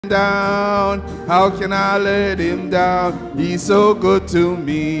down? How can I let him down? He's so good to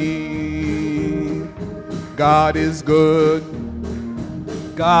me. God is good.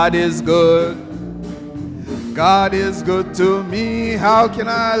 God is good. God is good to me. How can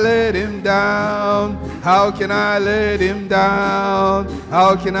I let him down? How can I let him down?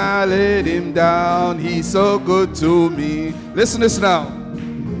 How can I let him down? He's so good to me. Listen this now.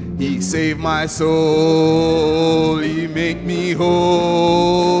 He saved my soul. He made me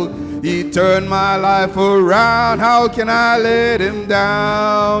whole. He turned my life around. How can I let him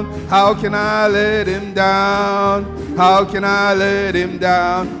down? How can I let him down? How can I let him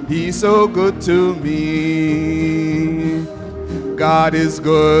down? He's so good to me. God is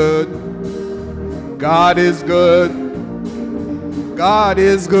good. God is good. God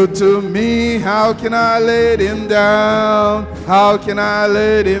is good to me. How can I let him down? How can I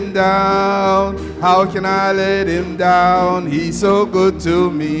let him down? How can I let him down? He's so good to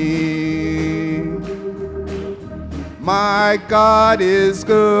me. My God is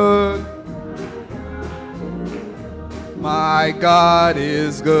good. My God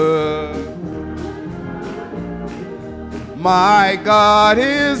is good. My God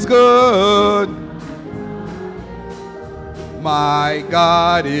is good. My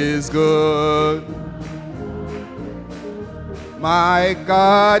God is good. My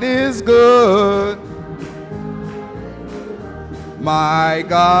God is good. My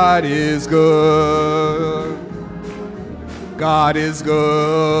God is good. God is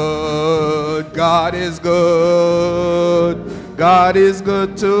good. God is good. God is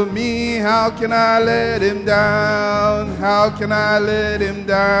good to me. How can I let him down? How can I let him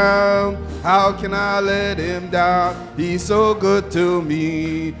down? How can I let him down? He's so good to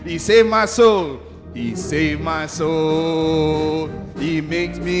me. He saved my soul. He saved my soul. He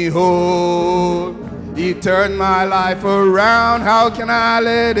makes me whole. He turned my life around. How can I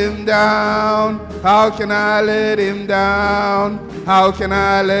let him down? How can I let him down? How can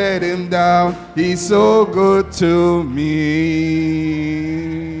I let him down? He's so good to me.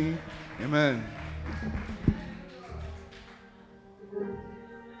 Amen.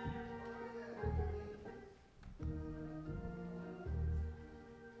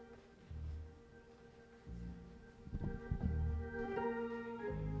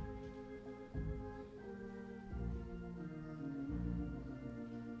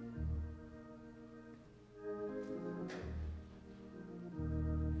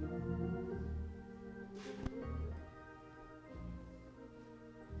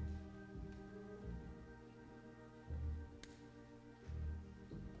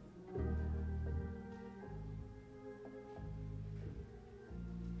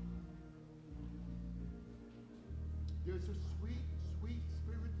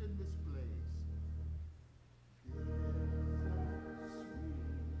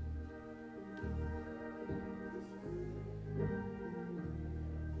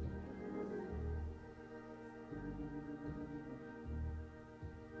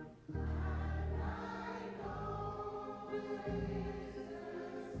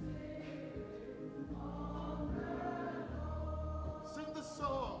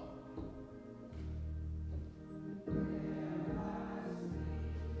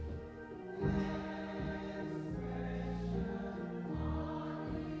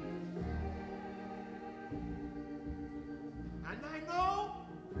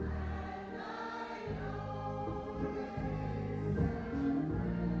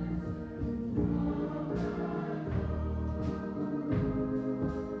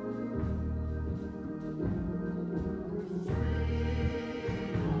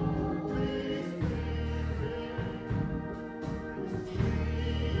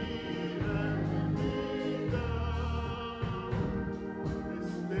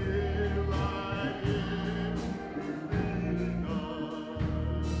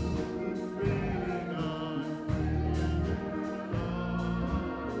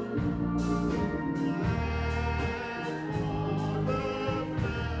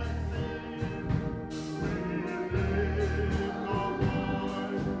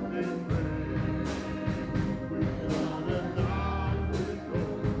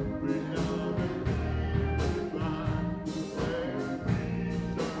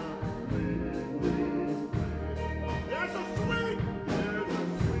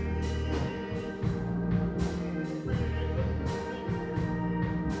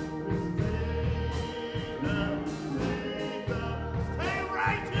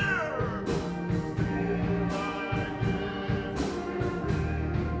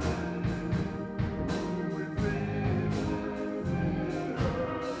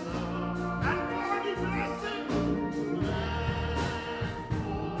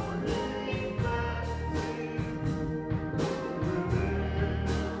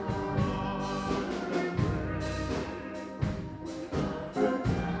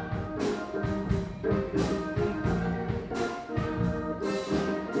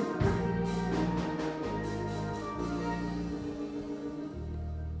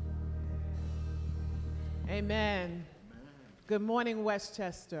 Amen. Good morning,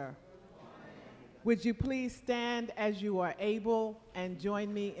 Westchester. Would you please stand as you are able and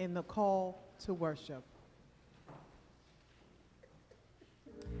join me in the call to worship?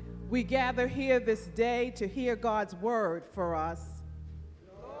 We gather here this day to hear God's word for us.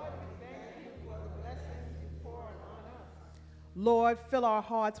 Lord, we thank you for the blessings you pour on us. Lord, fill our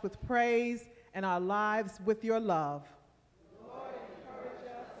hearts with praise and our lives with your love. Lord, encourage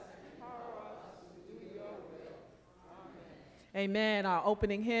us and empower us to do your will. Amen. Amen. Our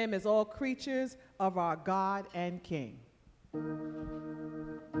opening hymn is All Creatures of Our God and King.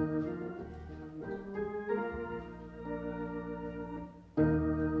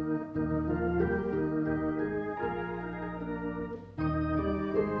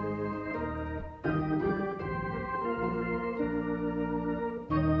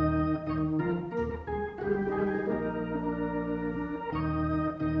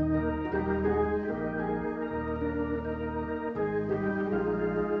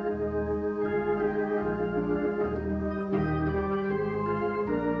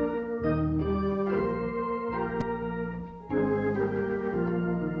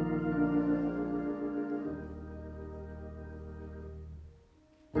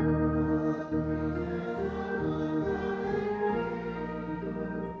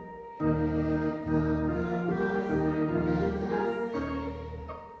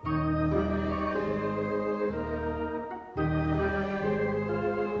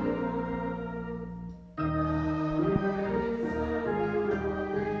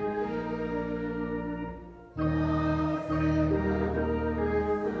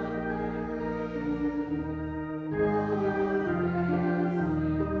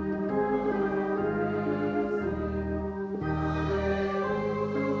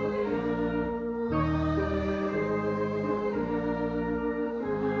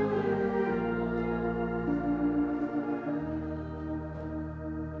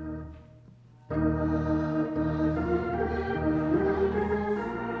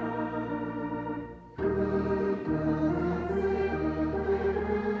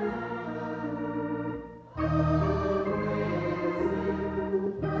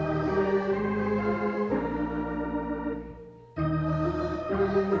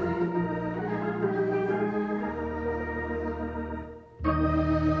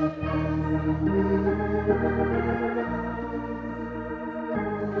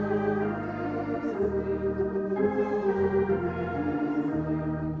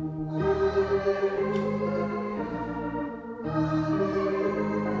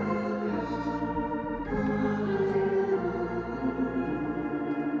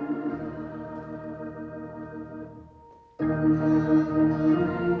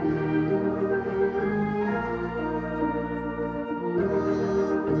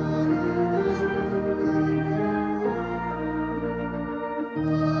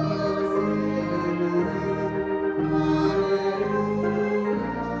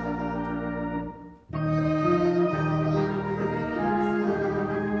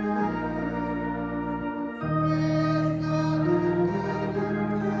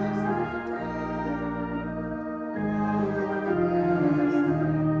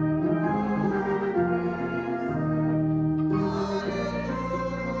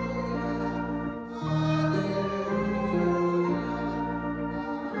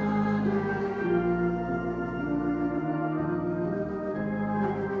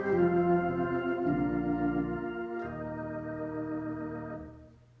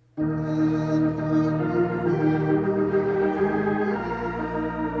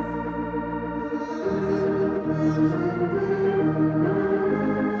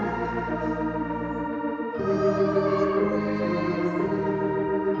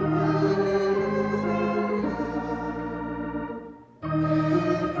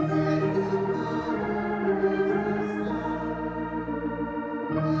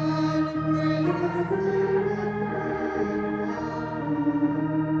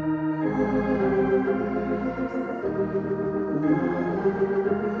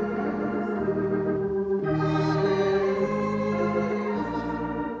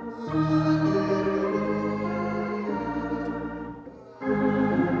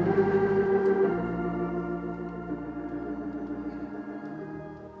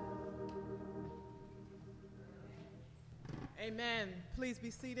 Amen. Please be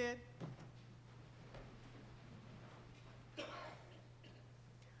seated.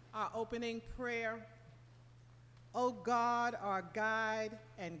 Our opening prayer. O God, our guide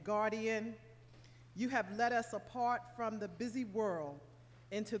and guardian, you have led us apart from the busy world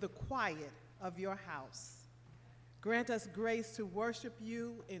into the quiet of your house. Grant us grace to worship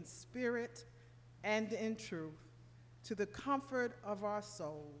you in spirit and in truth, to the comfort of our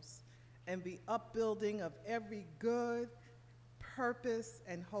souls and the upbuilding of every good purpose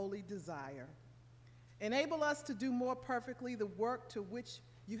and holy desire. Enable us to do more perfectly the work to which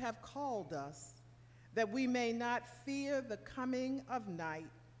you have called us, that we may not fear the coming of night,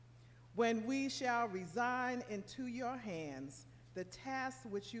 when we shall resign into your hands the tasks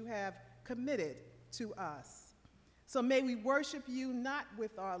which you have committed to us. So may we worship you not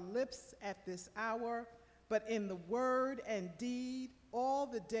with our lips at this hour, but in the word and deed all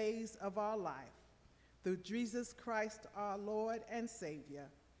the days of our life. Through Jesus Christ, our Lord and Savior.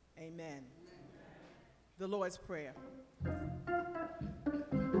 Amen. Amen. The Lord's Prayer.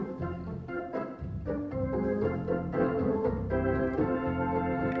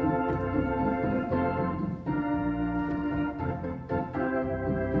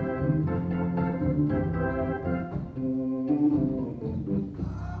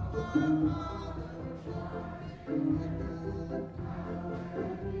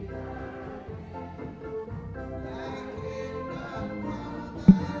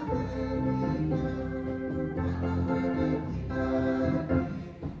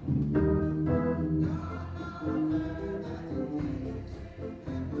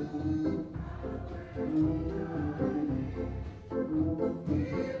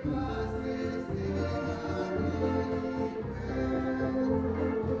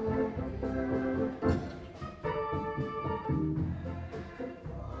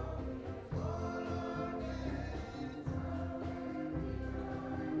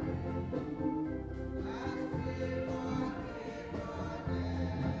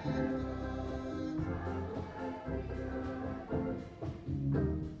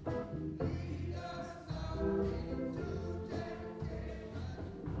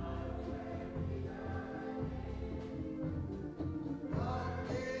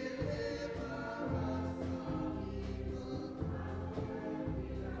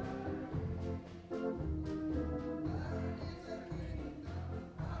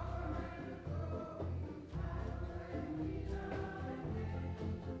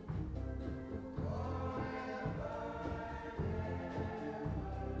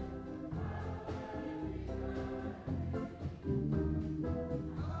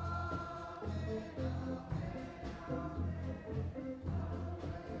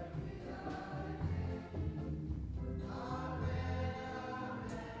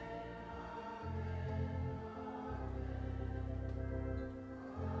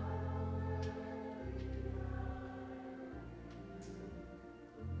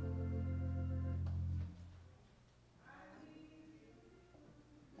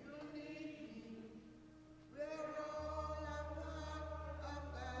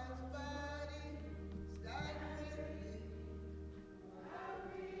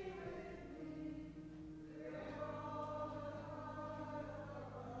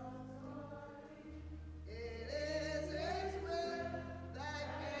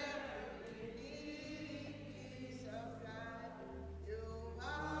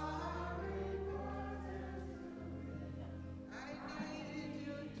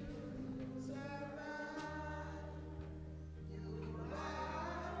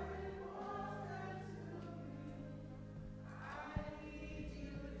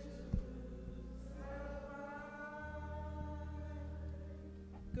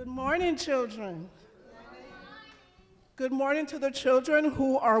 Good morning, children. Good morning to the children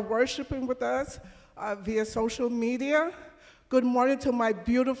who are worshiping with us via social media. Good morning to my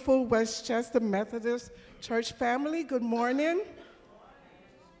beautiful Westchester Methodist Church family. Good morning.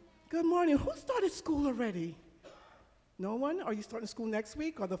 Good morning. Who started school already? No one? Are you starting school next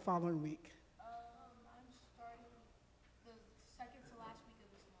week or the following week? I'm starting the second to last week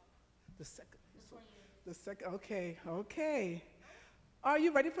of this month. The second. The 28th. The second. Okay. Okay. Are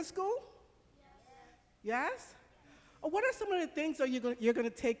you ready for school? Yes. Yes? What are some of the things that you're going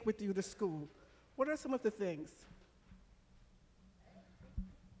to take with you to school? What are some of the things?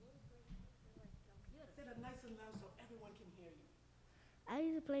 Say that nice and loud so everyone can hear you. I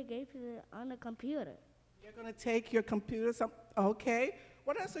used to play games on the computer. You're going to take your computer. Okay.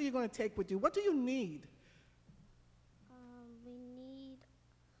 What else are you going to take with you? What do you need? We need.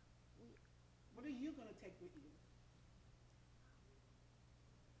 What are you going to take with you?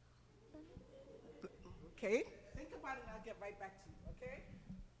 Okay. Think about it and I'll get right back to you, okay?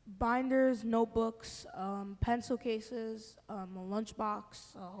 Binders, notebooks, pencil cases, a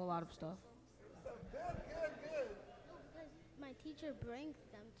lunchbox, a whole lot of stuff. So good. My teacher brings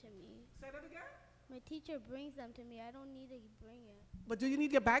them to me. Say that again? My teacher brings them to me. I don't need to bring it. But do you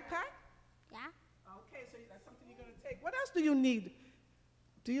need your backpack? Yeah? Okay, so that's something you're going to take. What else do you need?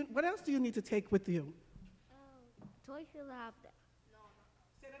 What else do you need to take with you? Toys will have that.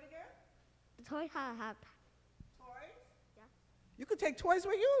 Say that again? The toys have that. Toys? Yeah. You could take toys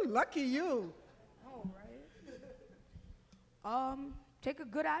with you? Lucky you. Oh, right. Take a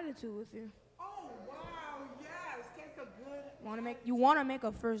good attitude with you. Oh, wow, yes. Take a good. You want to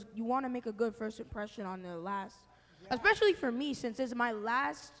make a good first impression on the last, especially for me since it's my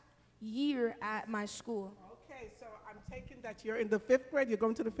last year at my school. Okay, so I'm taking that you're in the 5th grade. You're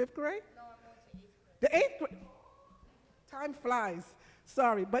going to the 5th grade? No, I'm going to 8th grade. The 8th grade? Time flies.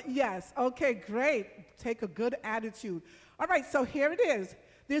 Sorry, but yes. Okay, great. Take a good attitude. All right, so here it is.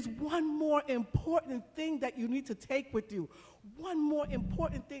 There's one more important thing that you need to take with you. One more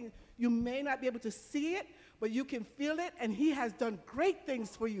important thing. You may not be able to see it, but you can feel it, and he has done great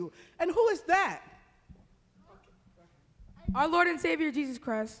things for you. And who is that? Our Lord and Savior, Jesus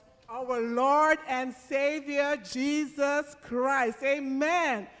Christ. Our Lord and Savior, Jesus Christ.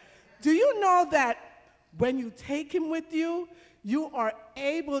 Amen. Do you know that when you take him with you, you are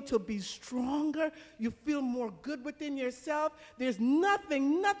able to be stronger. You feel more good within yourself. There's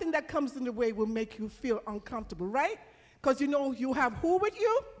nothing that comes in the way will make you feel uncomfortable, right? Because you know you have who with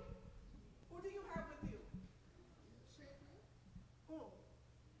you? Who do you have with you? Who?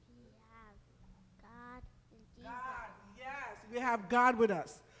 We have God and Jesus. God, yes. We have God with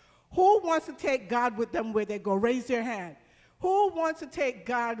us. Who wants to take God with them where they go? Raise your hand. Who wants to take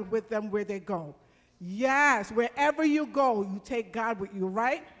God with them where they go? Yes, wherever you go, you take God with you,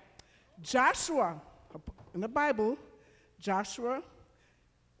 right? Joshua, in the Bible, Joshua,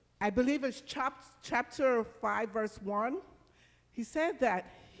 I believe it's chapter 5, verse 1, he said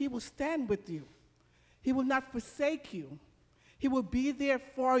that he will stand with you. He will not forsake you. He will be there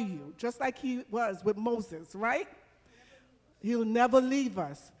for you, just like he was with Moses, right? He'll never leave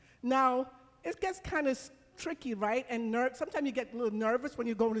us. Now, it gets kind of tricky, right? And sometimes you get a little nervous when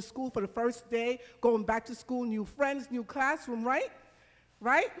you're going to school for the first day, going back to school, new friends, new classroom, right?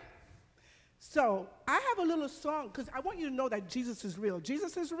 Right? So I have a little song, because I want you to know that Jesus is real.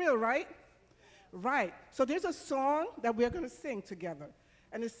 Jesus is real, right? Right. So there's a song that we're going to sing together.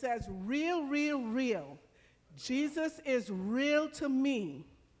 And it says, real, real, real. Jesus is real to me,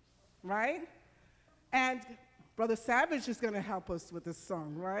 right? And Brother Savage is going to help us with this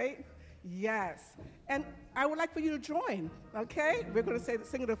song, right? Yes. And I would like for you to join, okay? We're going to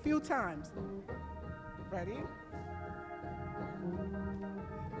sing it a few times. Ready?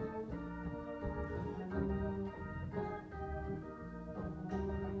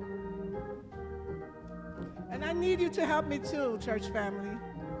 And I need you to help me too, church family.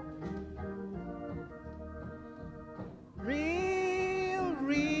 Real,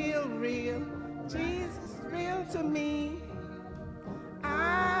 real, real. Jesus is real to me.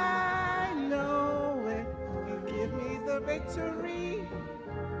 I know it. He give me the victory.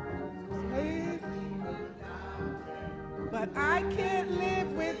 But I can't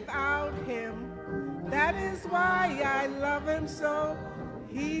live without him. That is why I love him so.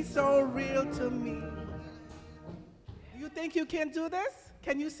 He's so real to me. Do you think you can do this?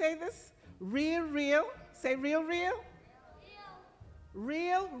 Can you say this? Real, real. Say real, real.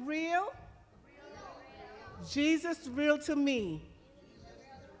 Real, real. Jesus real to me.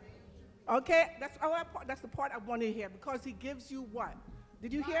 Okay, that's the part I want to hear, because he gives you what?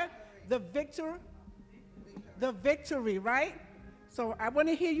 Did you hear? The victory, right? So I want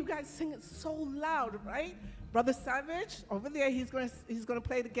to hear you guys sing it so loud, right? Brother Savage, over there, he's going to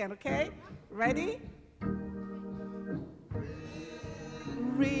play it again, okay? Ready?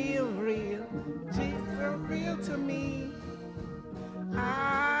 Real, real, Jesus real to me.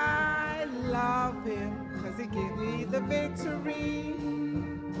 I love him because he gave me the victory.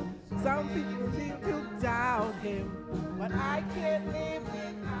 Some people doubt him, but I can't live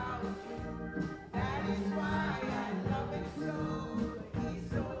without him. That is why I love him so. He's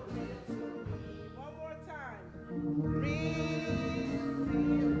so real to me. One more time. Real,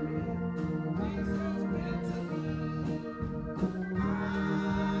 real, real. Jesus real to me. I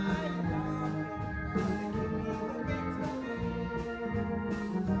love him because he gave me the victory. Some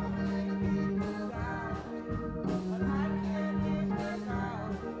people doubt him, but I can't live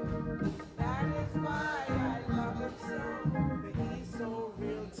without him. That is why I love him so, that he's so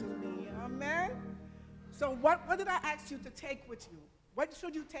real to me. Amen? So what did I ask you to take with you? What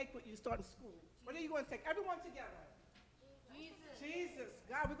should you take with you starting school? What are you going to take? Everyone together. Jesus. Jesus.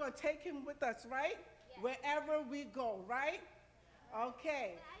 God, we're going to take him with us, right? Yes. Wherever we go, right?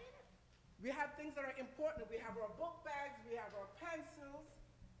 Okay. We have things that are important. We have our book bags, we have our pencils,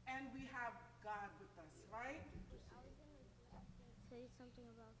 and we have God with us, right? I was going to say something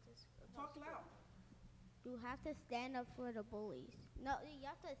about this. Talk loud. you have to stand up for the bullies. No, you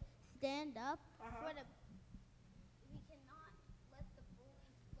have to stand up for the. We cannot let the bullies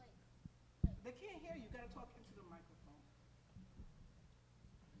They can't hear you. You gotta talk into the microphone.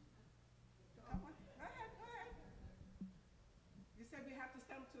 Come on. Go ahead. Go ahead. You said we have to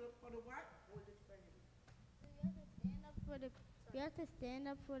stand up for the what? We have to stand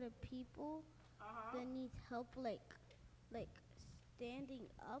up for the people that needs help, like standing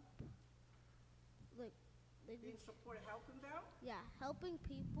up, like Being support, helping them. yeah, helping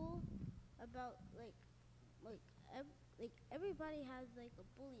people about like everybody has like a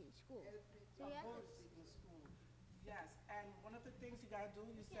bully in school. So you have to in school. Yes, and one of the things you gotta do,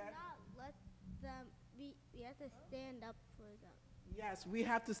 you said. cannot let them be. We have to stand up for them. Yes, we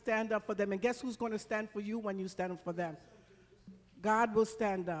have to stand up for them. And guess who's going to stand for you when you stand up for them? God will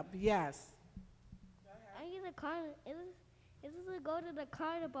stand up. Yes. I need a car. It is to go to the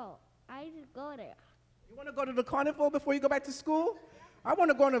carnival. I need to go there. You want to go to the carnival before you go back to school? I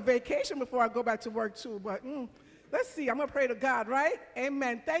want to go on a vacation before I go back to work too. But let's see. I'm going to pray to God, right?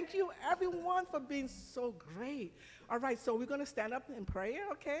 Amen. Thank you, everyone, for being so great. All right, so we're going to stand up in prayer,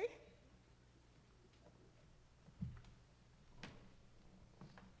 okay?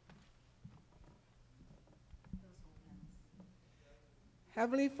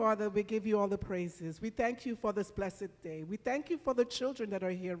 Heavenly Father, we give you all the praises. We thank you for this blessed day. We thank you for the children that are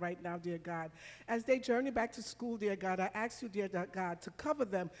here right now, dear God. As they journey back to school, dear God, I ask you, dear God, to cover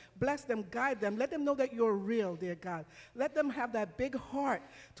them, bless them, guide them. Let them know that you're real, dear God. Let them have that big heart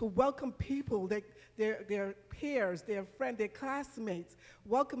to welcome people, their peers, their friends, their classmates.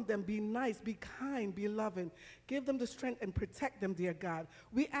 Welcome them, be nice, be kind, be loving. Give them the strength and protect them, dear God.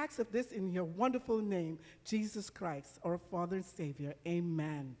 We ask of this in your wonderful name, Jesus Christ, our Father and Savior.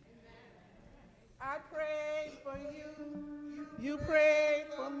 Amen. I pray for you. You pray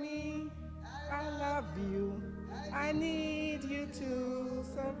for me. I love you. I need you to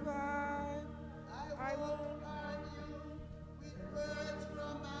survive. I will love you with words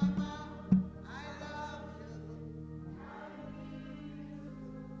from my mouth. I love you.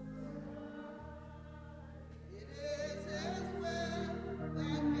 It is His will that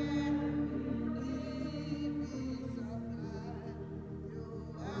can lead me supplied.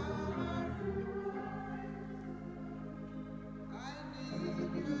 You are. I need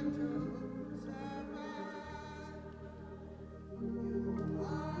you to survive. You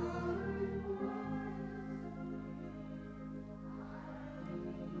are.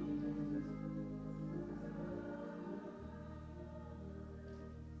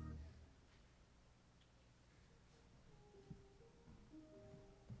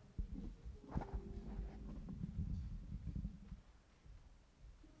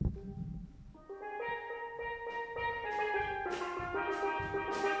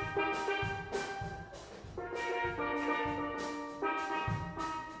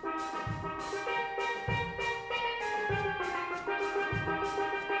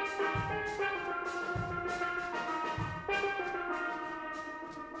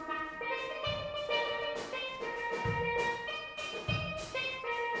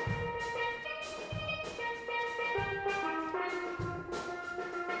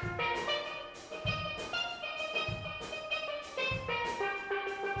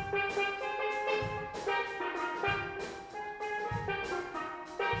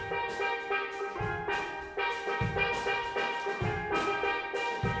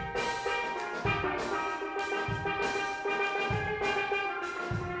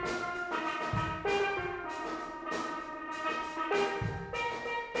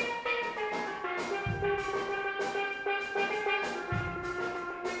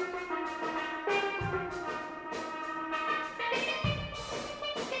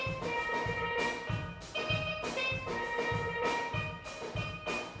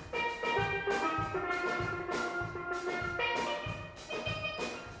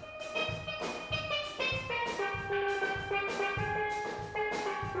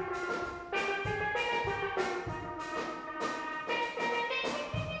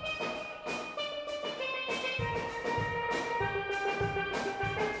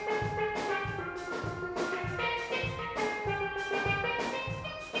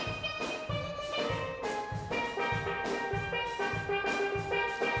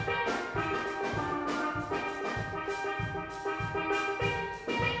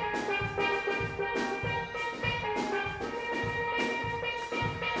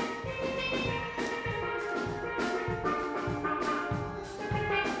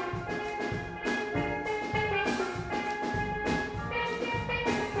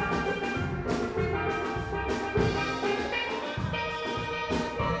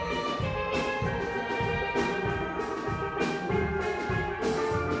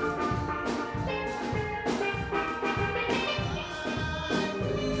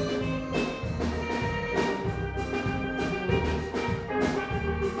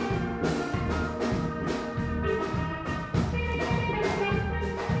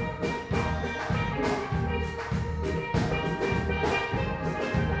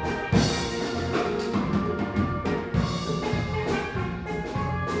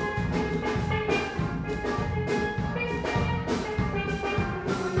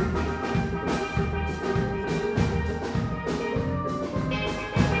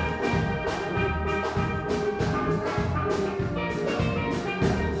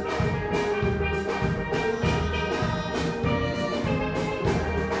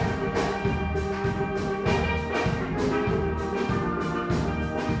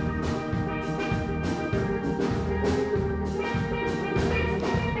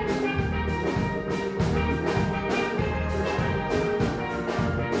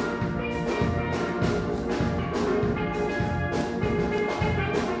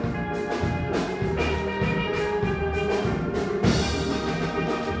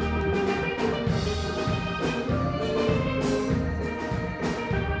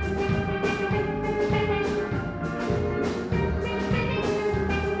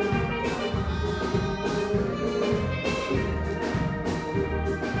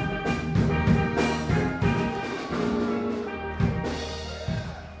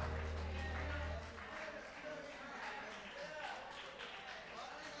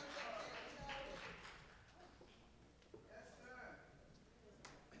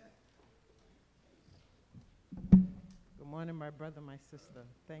 morning, my brother, my sister.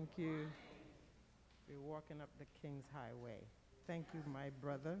 Thank you. We're walking up the King's Highway. Thank you, my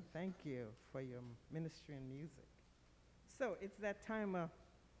brother. Thank you for your ministry and music. So it's that time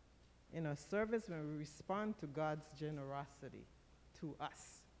in our service when we respond to God's generosity to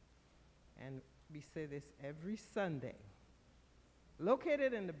us. And we say this every Sunday.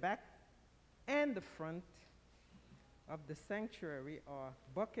 Located in the back and the front of the sanctuary are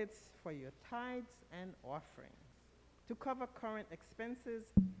buckets for your tithes and offerings to cover current expenses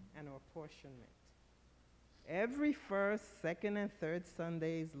and apportionment. Every first, second, and third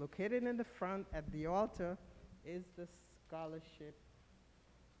Sundays, located in the front at the altar is the scholarship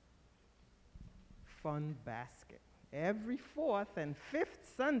fund basket. Every fourth and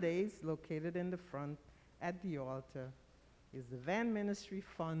fifth Sundays, located in the front at the altar, is the Van Ministry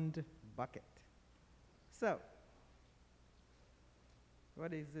Fund bucket. So,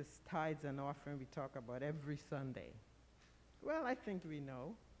 what is this tithes and offering we talk about every Sunday? Well, I think we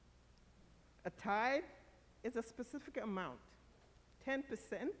know. A tithe is a specific amount, 10%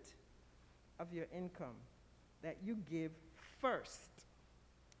 of your income that you give first.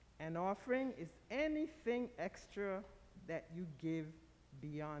 An offering is anything extra that you give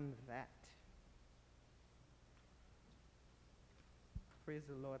beyond that. Praise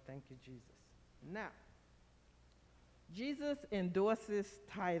the Lord. Thank you, Jesus. Now, Jesus endorses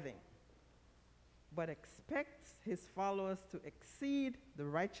tithing, but expects his followers to exceed the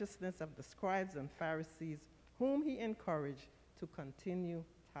righteousness of the scribes and Pharisees, whom he encouraged to continue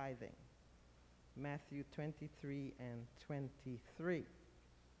tithing. Matthew 23 and 23.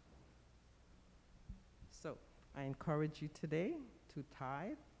 So, I encourage you today to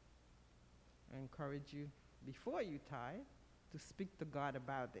tithe. I encourage you, before you tithe, to speak to God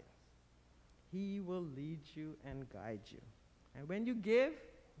about it. He will lead you and guide you. And when you give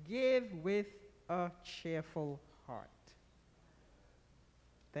with a cheerful heart.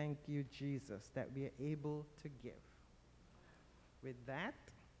 Thank you, Jesus, that we are able to give. With that,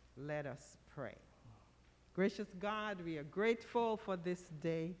 let us pray. Gracious God, we are grateful for this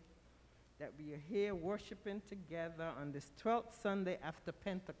day that we are here worshiping together on this 12th Sunday after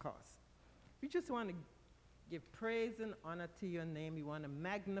Pentecost. We just want to give praise and honor to your name. We want to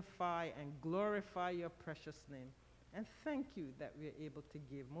magnify and glorify your precious name. And thank you that we are able to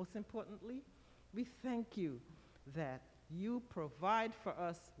give. Most importantly, we thank you that you provide for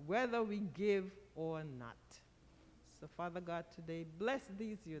us whether we give or not. So, Father God, today, bless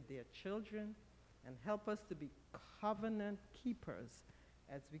these, your dear children, and help us to be covenant keepers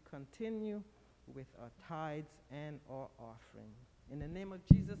as we continue with our tithes and our offering. In the name of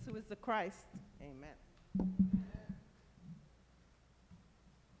Jesus, who is the Christ, amen.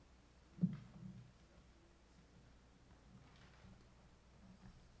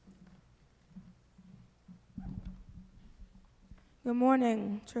 Good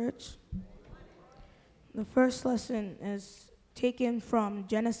morning, church. The first lesson is taken from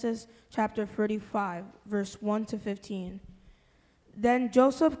Genesis chapter 35, verse 1 to 15. Then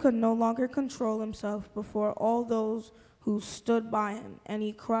Joseph could no longer control himself before all those who stood by him, and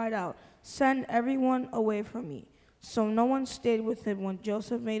he cried out, "Send everyone away from me." So no one stayed with him when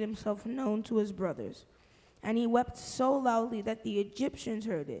Joseph made himself known to his brothers. And he wept so loudly that the Egyptians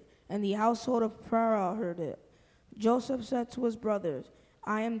heard it, and the household of Pharaoh heard it. Joseph said to his brothers,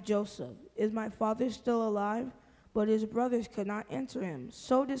 "I am Joseph. Is my father still alive?" But his brothers could not answer him.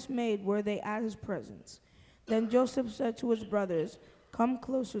 So dismayed were they at his presence. Then Joseph said to his brothers, "Come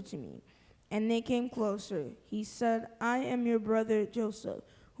closer to me." And they came closer. He said, "I am your brother Joseph,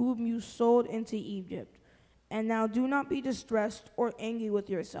 whom you sold into Egypt. And now do not be distressed or angry with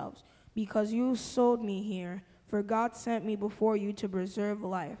yourselves, because you sold me here, for God sent me before you to preserve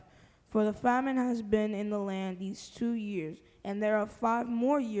life. For the famine has been in the land these 2 years, and there are 5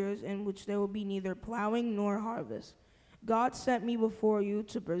 more years in which there will be neither plowing nor harvest. God sent me before you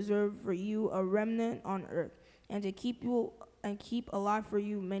to preserve for you a remnant on earth, and to keep alive for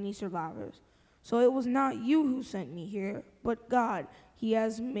you many survivors. So it was not you who sent me here, but God. He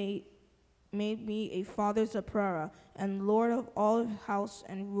has made me a father to Pharaoh, and lord of all his house,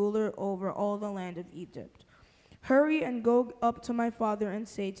 and ruler over all the land of Egypt. Hurry and go up to my father and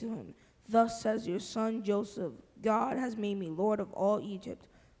say to him, 'Thus says your son Joseph, God has made me lord of all Egypt.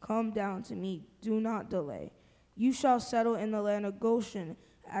 Come down to me, do not delay. You shall settle in the land of Goshen,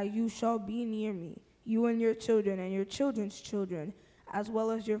 and you shall be near me, you and your children and your children's children, as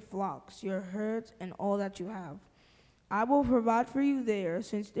well as your flocks, your herds, and all that you have. I will provide for you there,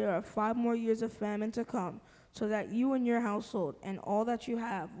 since there are 5 more years of famine to come, so that you and your household and all that you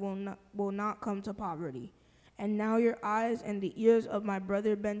have will not come to poverty. And now your eyes and the ears of my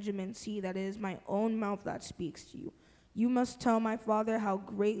brother Benjamin see that it is my own mouth that speaks to you. You must tell my father how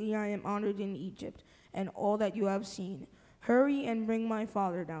greatly I am honored in Egypt, and all that you have seen. Hurry and bring my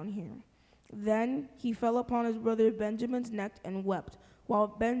father down here." Then he fell upon his brother Benjamin's neck and wept, while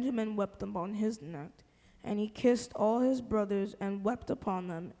Benjamin wept upon his neck. And he kissed all his brothers and wept upon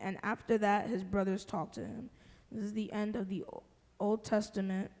them, and after that his brothers talked to him. This is the end of the Old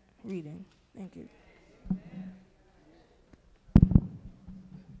Testament reading. Thank you.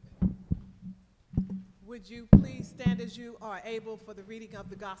 Would you please stand as you are able for the reading of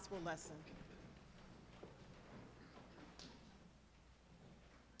the gospel lesson?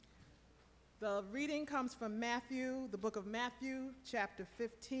 The reading comes from Matthew, the book of Matthew, chapter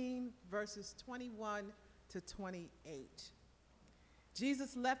 15, verses 21 to 28.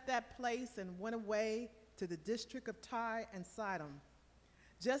 Jesus left that place and went away to the district of Tyre and Sidon.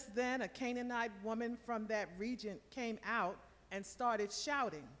 Just then, a Canaanite woman from that region came out and started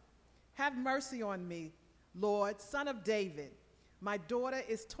shouting, "Have mercy on me, Lord, Son of David. My daughter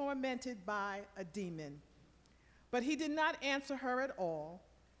is tormented by a demon." But he did not answer her at all,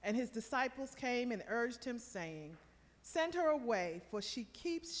 and his disciples came and urged him, saying, "Send her away, for she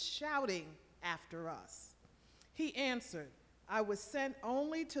keeps shouting after us." He answered, "I was sent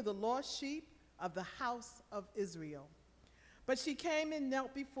only to the lost sheep of the house of Israel." But she came and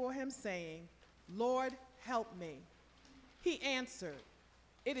knelt before him, saying, "Lord, help me." He answered,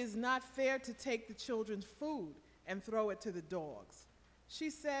 "It is not fair to take the children's food and throw it to the dogs."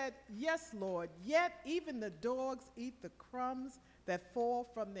 She said, "Yes, Lord, yet even the dogs eat the crumbs that fall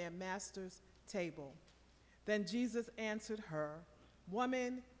from their master's table." Then Jesus answered her,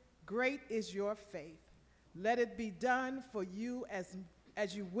 "Woman, great is your faith. Let it be done for you as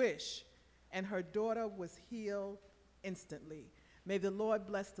you wish." And her daughter was healed instantly. May the Lord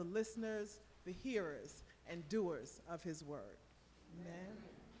bless the listeners, the hearers, and doers of his word. Amen.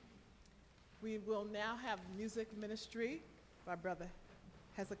 We will now have music ministry by Brother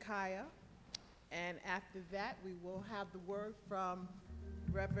Hezekiah, and after that we will have the word from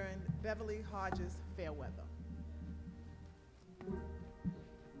Reverend Beverly Hodges Fairweather.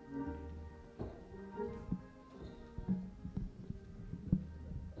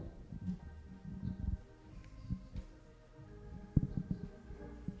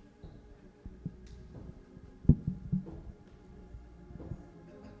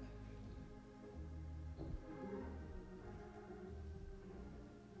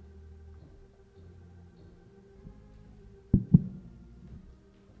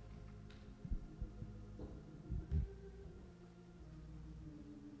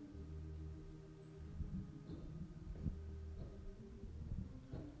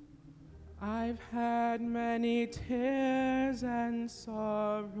 I've had many tears and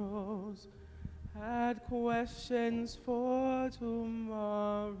sorrows, had questions for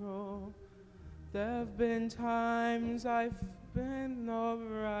tomorrow. There've been times I've been no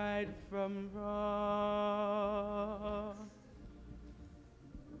right from wrong.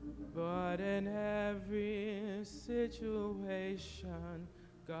 But in every situation,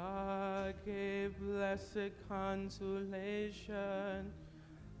 God gave blessed consolation.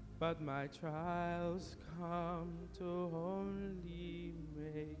 But my trials come to only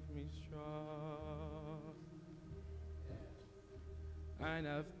make me strong. And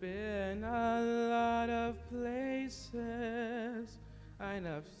I've been a lot of places, and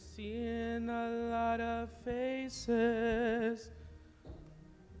I've seen a lot of faces.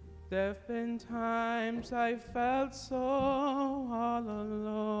 There've been times I felt so all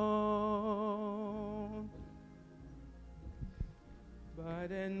alone.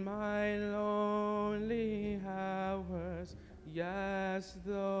 But in my lonely hours, yes,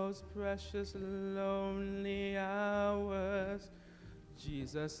 those precious lonely hours,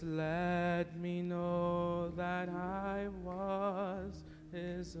 Jesus let me know that I was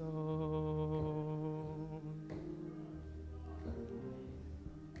his own.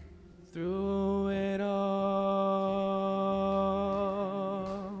 Through it all,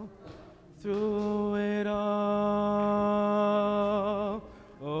 through it all,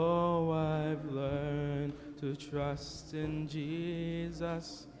 oh, I've learned to trust in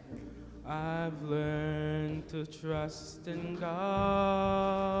Jesus. I've learned to trust in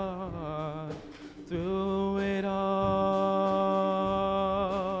God. Through it all,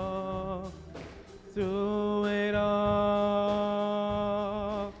 through it all,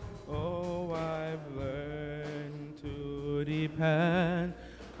 oh, I've learned to depend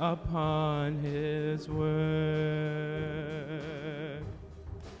upon his word.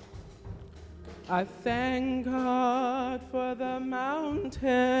 I thank God for the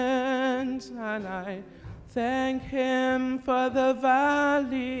mountains, and I thank him for the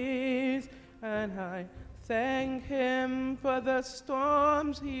valleys, and I thank him for the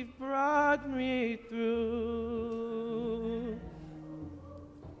storms he brought me through.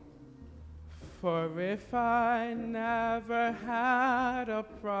 For if I never had a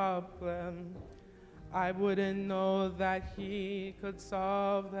problem, I wouldn't know that he could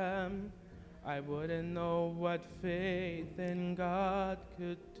solve them. I wouldn't know what faith in God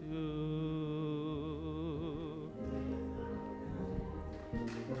could do.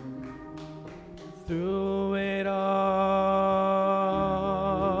 Through it all,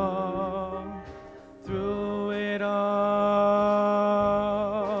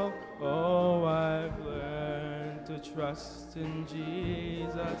 oh, I've learned to trust in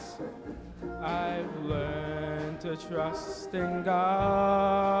Jesus. I've learned to trust in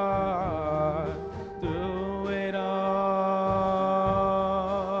God. Through it all,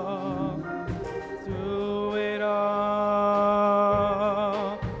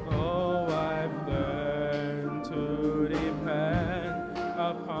 oh, I've learned to depend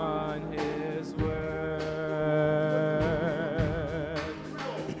upon his word.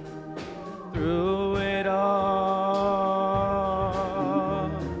 Through it all,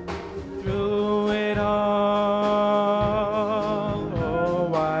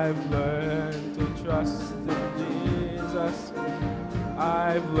 oh, I've learned to trust in Jesus.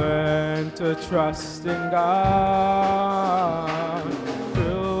 I've learned to trust in God.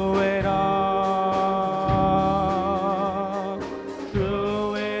 Through it all,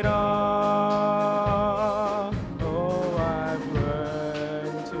 oh, I've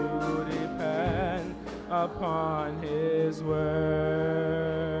learned to depend upon his word.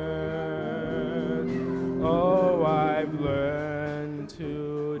 Oh, I've learned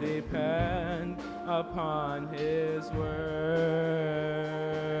to depend upon his word.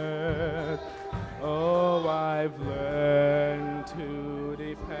 Oh, I've learned to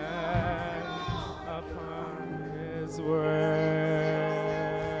depend upon his word.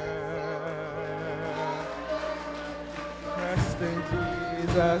 Trust in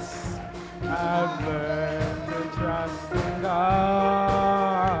Jesus. I've learned to trust in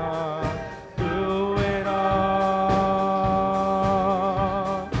God. Through it all,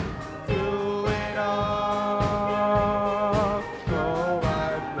 oh,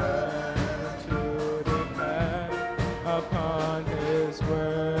 I've learned to depend upon his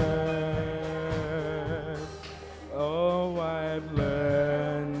word. Oh, I've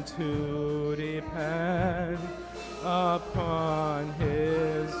learned to depend upon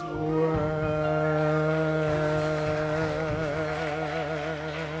his word.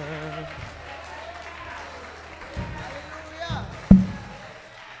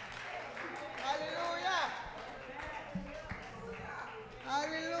 Hallelujah.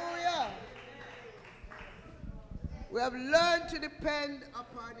 Hallelujah. We have learned to depend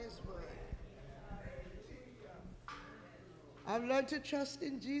upon his word. I've learned to trust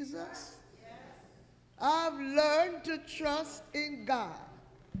in Jesus. I've learned to trust in God.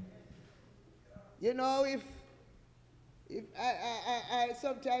 You know, if I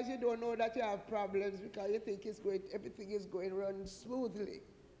sometimes you don't know that you have problems because you think everything is going run smoothly.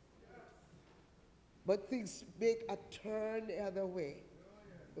 But things make a turn the other way,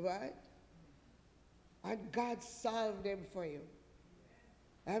 right? And God solved them for you.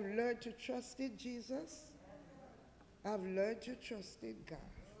 I've learned to trust in Jesus. I've learned to trust in God.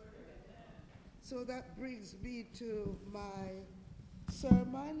 So that brings me to my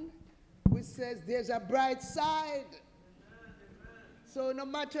sermon, which says there's a bright side. So no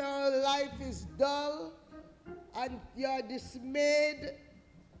matter how life is dull and you're dismayed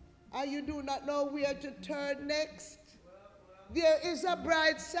and you do not know where to turn next, there is a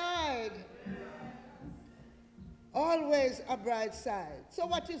bright side. Always a bright side. So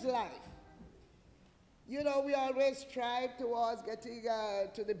what is life? You know, we always strive towards getting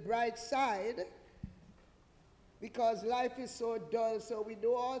to the bright side because life is so dull, so we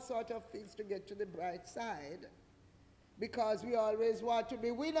do all sorts of things to get to the bright side because we always want to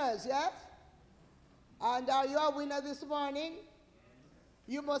be winners, yes? And are you a winner this morning?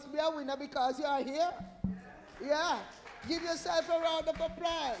 You must be a winner because you are here. Yeah. Give yourself a round of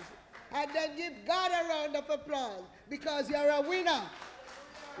applause. And then give God a round of applause because you're a winner.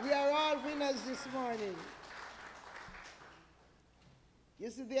 We are all winners this morning.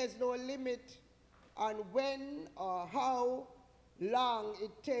 You see, there's no limit on when or how long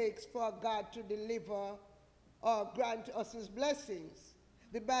it takes for God to deliver or grant us his blessings.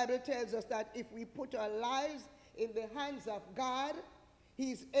 The Bible tells us that if we put our lives in the hands of God,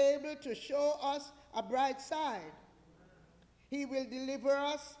 he's able to show us a bright side. He will deliver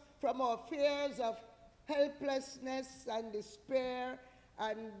us from our fears of helplessness and despair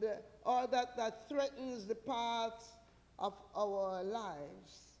and all that threatens the paths of our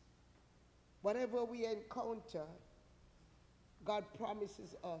lives, whatever we encounter, God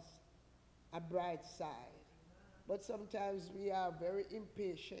promises us a bright side. But sometimes we are very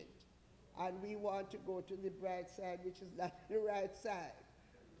impatient and we want to go to the bright side, which is not the right side.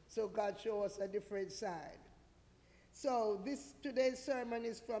 So God shows us a different side. So today's sermon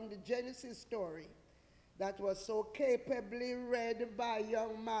is from the Genesis story that was so capably read by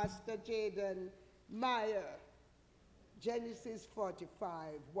young Master Jaden Meyer. Genesis 45,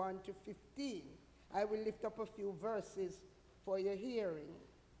 1 to 15. I will lift up a few verses for your hearing.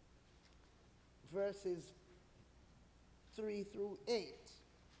 Verses 3 through 8.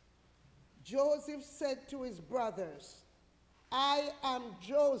 Joseph said to his brothers, I am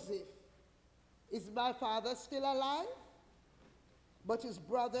Joseph. Is my father still alive? But his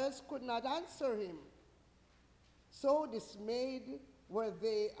brothers could not answer him. So dismayed were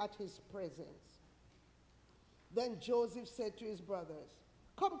they at his presence. Then Joseph said to his brothers,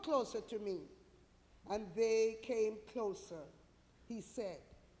 come closer to me. And they came closer. He said,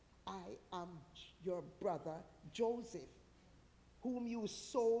 I am your brother Joseph, whom you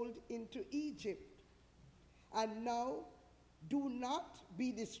sold into Egypt. And now do not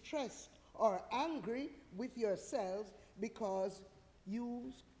be distressed or angry with yourselves because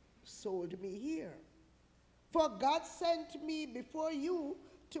you sold me here. For God sent me before you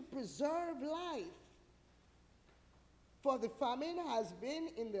to preserve life. For the famine has been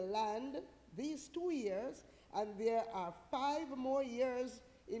in the land these 2 years, and there are 5 more years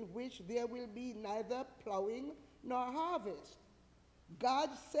in which there will be neither plowing nor harvest. God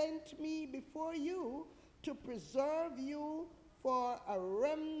sent me before you to preserve you for a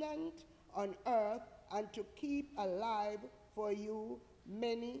remnant on earth and to keep alive for you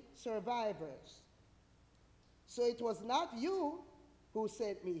many survivors. So it was not you who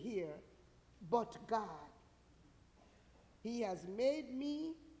sent me here, but God. He has made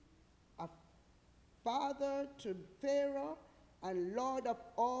me a father to Pharaoh and lord of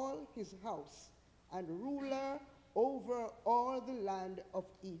all his house and ruler over all the land of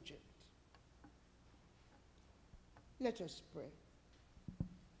Egypt. Let us pray.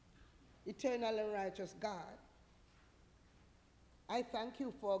 Eternal and righteous God, I thank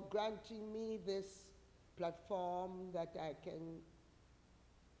you for granting me this platform that I can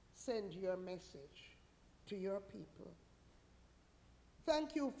send your message to your people.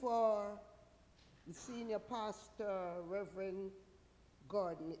 Thank you for the senior pastor, Reverend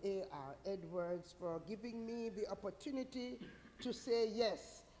Gordon A.R. Edwards, for giving me the opportunity to say,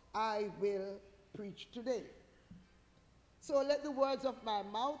 yes, I will preach today. So let the words of my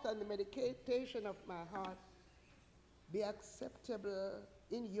mouth and the meditation of my heart be acceptable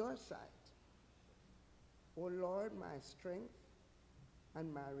in your sight, O Lord, my strength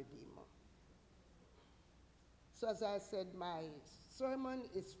and my Redeemer. So as I said, my sermon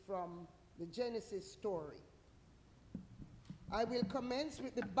is from the Genesis story. I will commence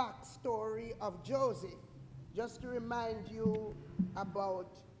with the backstory of Joseph, just to remind you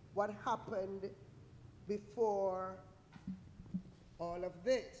about what happened before all of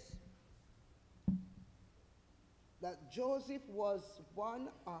this. That Joseph was one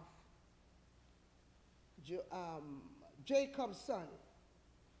of Jacob's son,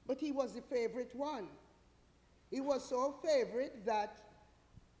 but he was the favorite one. He was so favorite that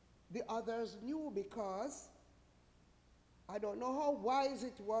the others knew, because I don't know how wise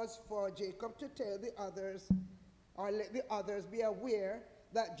it was for Jacob to tell the others, or let the others be aware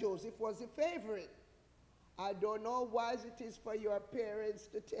that Joseph was the favorite. I don't know how wise it is for your parents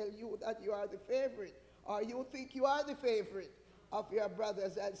to tell you that you are the favorite, or you think you are the favorite of your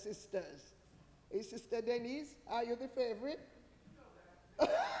brothers and sisters. Hey, Sister Denise, are you the favorite?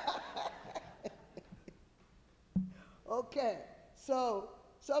 Okay, so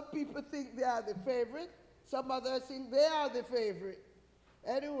some people think they are the favorite, some others think they are the favorite.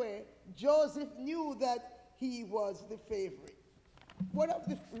 Anyway, Joseph knew that he was the favorite. One of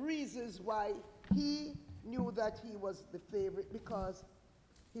the reasons why he knew that he was the favorite, because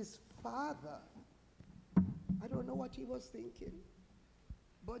his father, I don't know what he was thinking,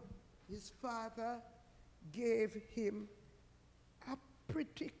 but his father gave him a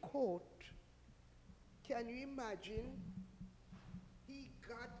pretty coat. Can you imagine? He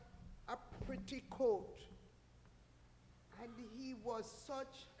got a pretty coat, and he was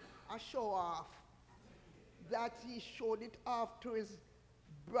such a show-off that he showed it off to his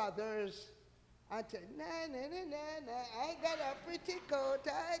brothers and said, na, na, na, na, na, I got a pretty coat,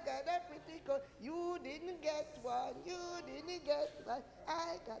 I got a pretty coat. You didn't get one, you didn't get one,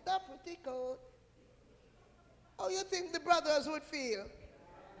 I got a pretty coat. How you think the brothers would feel?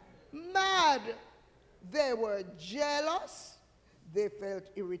 mad. They were jealous. They felt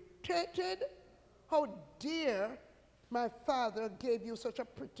irritated. How dare my father gave you such a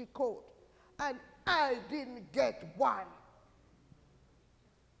pretty coat, and I didn't get one.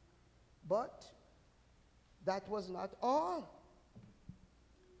 But that was not all.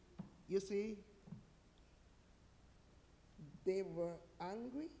 You see, they were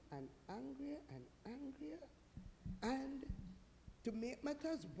angry and angrier and angrier. And to make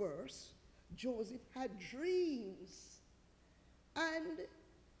matters worse, Joseph had dreams. And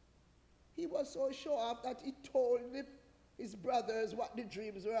he was so sure of that he told his brothers what the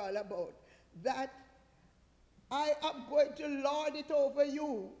dreams were all about. That I am going to lord it over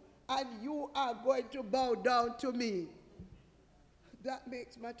you, and you are going to bow down to me. That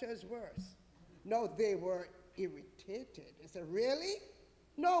makes matters worse. Now they were irritated. They said, really?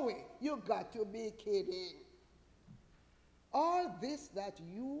 No way. You got to be kidding. All this that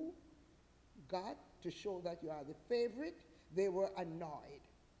you got to show that you are the favorite, they were annoyed.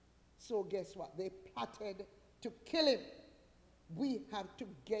 So guess what? They plotted to kill him. We have to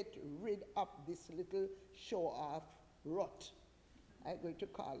get rid of this little show-off rot. I'm going to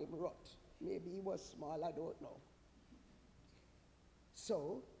call him rot. Maybe he was small, I don't know.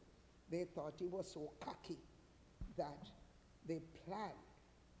 So they thought he was so cocky that they planned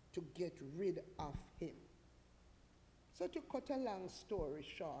to get rid of him. So to cut a long story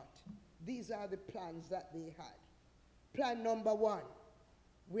short, these are the plans that they had. Plan number one,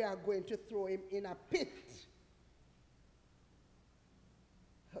 we are going to throw him in a pit.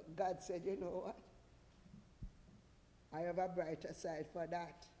 God said, you know what? I have a brighter side for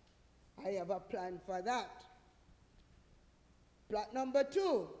that. I have a plan for that. Plot number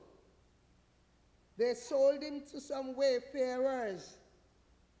two, they sold him to some wayfarers.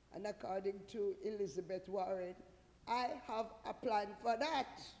 And according to Elizabeth Warren, I have a plan for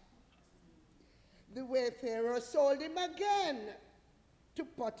that. The wayfarers sold him again to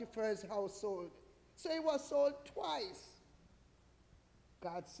Potiphar's household. So he was sold twice.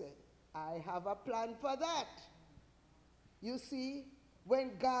 God said, I have a plan for that. You see,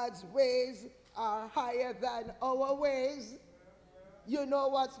 when God's ways are higher than our ways, you know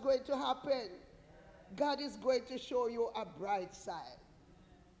what's going to happen. God is going to show you a bright side.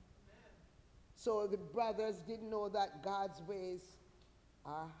 So the brothers didn't know that God's ways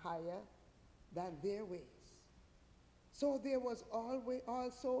are higher than their ways. So there was always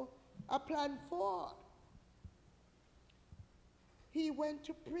also a plan 4. He went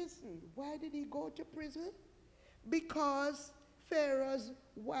to prison. Why did he go to prison? Because Pharaoh's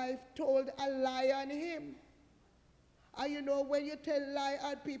wife told a lie on him. And you know, when you tell lie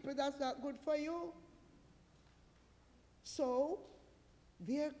on people, that's not good for you. So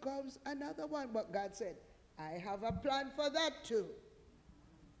there comes another one. But God said, I have a plan for that too.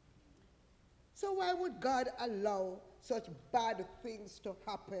 So why would God allow such bad things to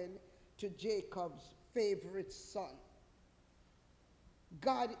happen to Jacob's favorite son?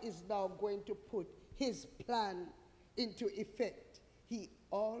 God is now going to put his plan into effect. He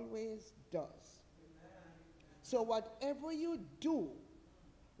always does. So whatever you do,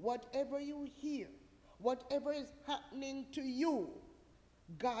 whatever you hear, whatever is happening to you,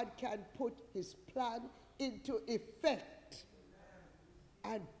 God can put his plan into effect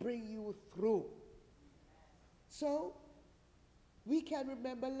and bring you through. So we can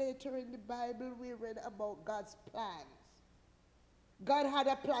remember later in the Bible we read about God's plans. God had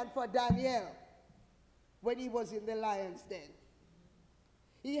a plan for Daniel when he was in the lion's den.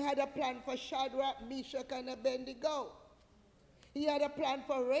 He had a plan for Shadrach, Meshach, and Abednego. He had a plan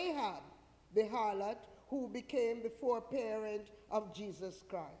for Rahab, the harlot, who became the foreparent of Jesus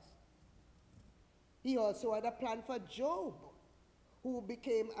Christ. He also had a plan for Job, who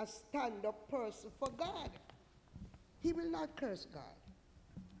became a stand-up person for God. He will not curse God.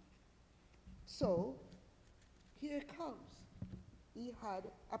 So, here it comes. He had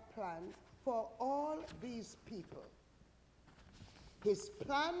a plan for all these people. His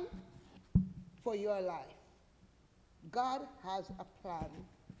plan for your life. God has a plan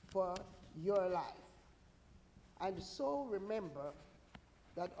for your life. And so remember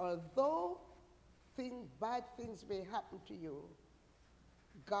that although bad things may happen to you,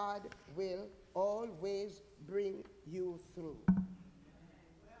 God will always bring you through.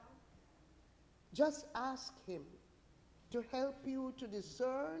 Just ask him to help you to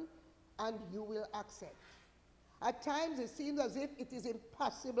discern, and you will accept. At times it seems as if it is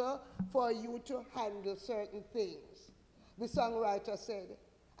impossible for you to handle certain things. The songwriter said,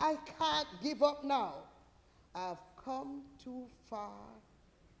 I can't give up now. I've come too far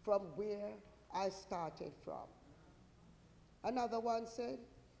from where I started from. Another one said,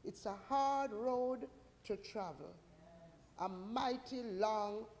 It's a hard road to travel, a mighty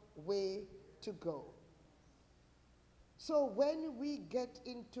long way to go. So when we get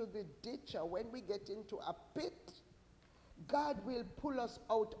into the ditch or when we get into a pit, God will pull us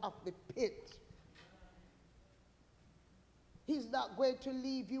out of the pit. He's not going to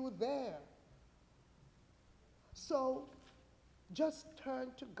leave you there. So just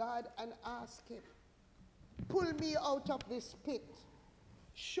turn to God and ask him, pull me out of this pit.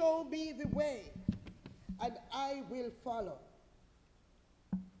 Show me the way, and I will follow.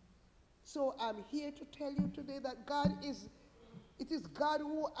 So I'm here to tell you today that it is God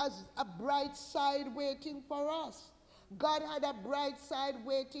who has a bright side waiting for us. God had a bright side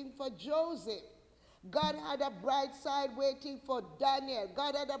waiting for Joseph. God had a bright side waiting for Daniel.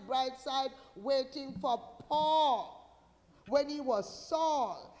 God had a bright side waiting for Paul. When he was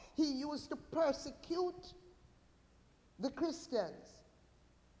Saul, he used to persecute the Christians.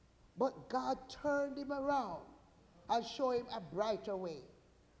 But God turned him around and showed him a brighter way.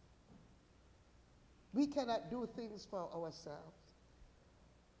 We cannot do things for ourselves.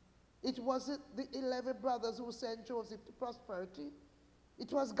 It wasn't the 11 brothers who sent Joseph to prosperity.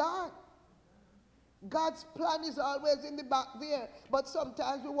 It was God. God's plan is always in the back there, but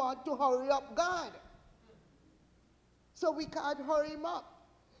sometimes we want to hurry up God. So we can't hurry him up.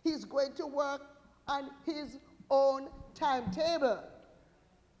 He's going to work on his own timetable.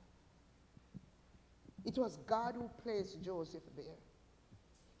 It was God who placed Joseph there.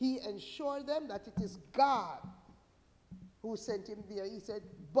 He ensured them that it is God who sent him there. He said,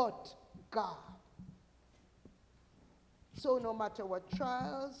 but God. So no matter what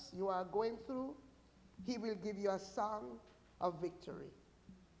trials you are going through, he will give you a song of victory.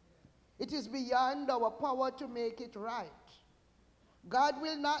 It is beyond our power to make it right. God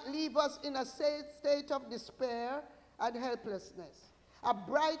will not leave us in a state of despair and helplessness. A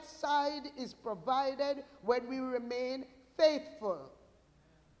bright side is provided when we remain faithful.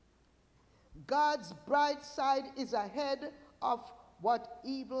 God's bright side is ahead of what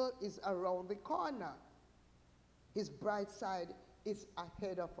evil is around the corner. His bright side is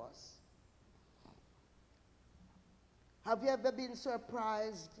ahead of us. Have you ever been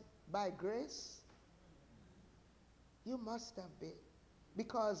surprised by grace? You must have been.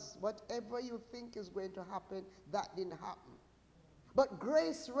 Because whatever you think is going to happen, that didn't happen. But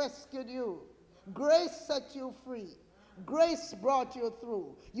grace rescued you. Grace set you free. Grace brought you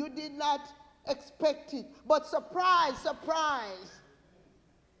through. You did not expect it. But surprise, surprise,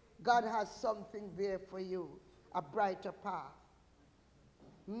 God has something there for you, a brighter path.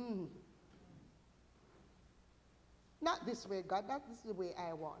 Not this way, God, not this is the way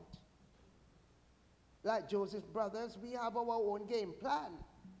I want. Like Joseph's brothers, we have our own game plan.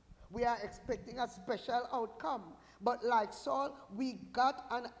 We are expecting a special outcome. But like Saul, we got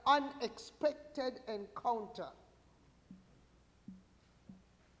an unexpected encounter.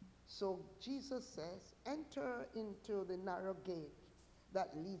 So Jesus says, enter into the narrow gate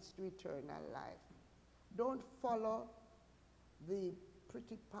that leads to eternal life. Don't follow the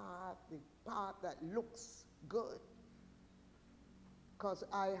pretty path, the path that looks good, because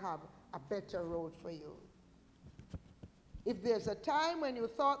I have a better road for you. If there's a time when you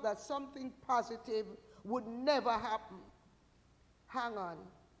thought that something positive would never happen, hang on.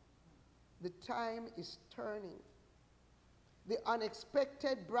 The time is turning. The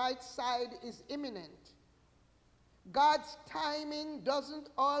unexpected bright side is imminent. God's timing doesn't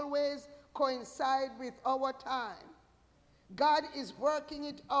always coincide with our time. God is working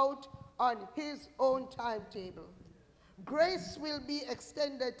it out on his own timetable. Grace will be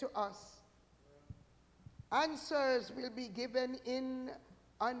extended to us. Answers will be given in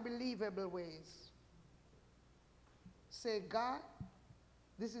unbelievable ways. Say, God,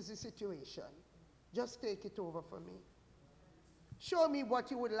 this is the situation. Just take it over for me. Show me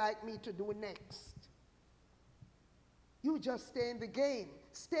what you would like me to do next. You just stay in the game.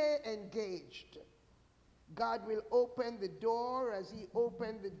 Stay engaged. God will open the door as he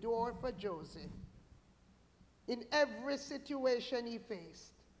opened the door for Joseph. In every situation he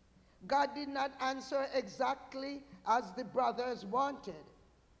faced, God did not answer exactly as the brothers wanted.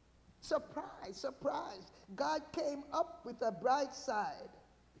 Surprise, surprise. God came up with a bright side.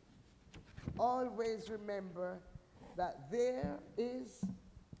 Always remember that there is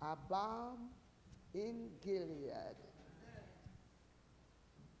a balm in Gilead.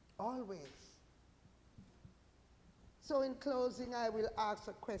 Always. So in closing, I will ask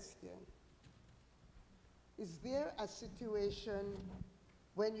a question. Is there a situation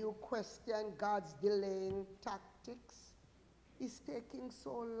when you question God's delaying tactics? It's taking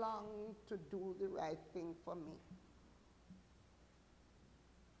so long to do the right thing for me.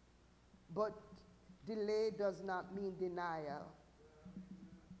 But delay does not mean denial.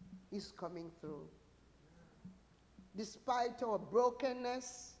 He's coming through. Despite our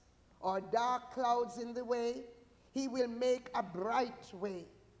brokenness or dark clouds in the way, he will make a bright way.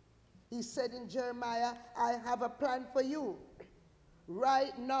 He said in Jeremiah, I have a plan for you.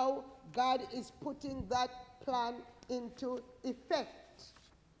 Right now, God is putting that plan into effect.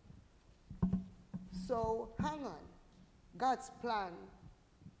 So hang on. God's plan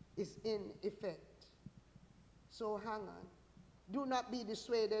is in effect. So hang on. Do not be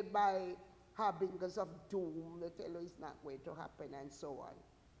dissuaded by harbingers of doom. They tell you it's not going to happen and so on.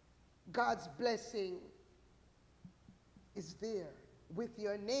 God's blessing is there with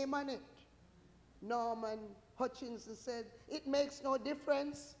your name on it. Norman Hutchinson said, it makes no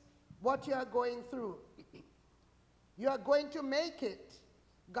difference what you are going through. You are going to make it.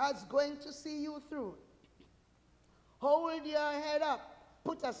 God's going to see you through. Hold your head up.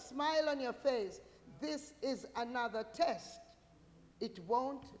 Put a smile on your face. This is another test. It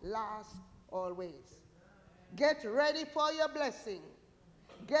won't last always. Get ready for your blessing.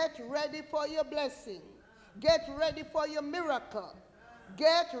 Get ready for your blessing. Get ready for your miracle.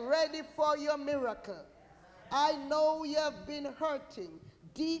 Get ready for your miracle. I know you have been hurting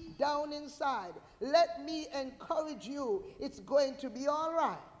deep down inside. Let me encourage you. It's going to be all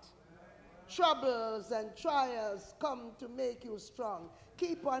right. Troubles and trials come to make you strong.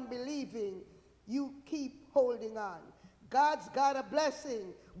 Keep on believing. You keep holding on. God's got a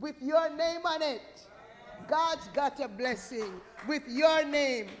blessing with your name on it. God's got a blessing with your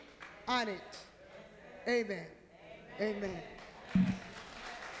name on it. Amen. Amen.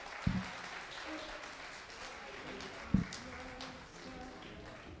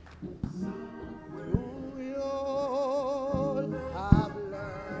 We all have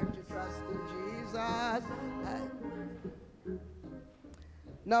learned to trust in Jesus.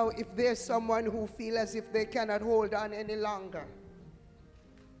 Now, if there's someone who feels as if they cannot hold on any longer,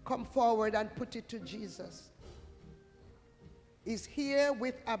 come forward and put it to Jesus. He's here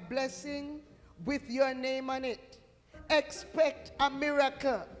with a blessing with your name on it. Expect a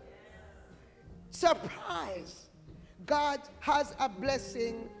miracle. Surprise. God has a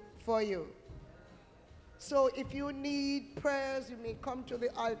blessing for you. So if you need prayers, you may come to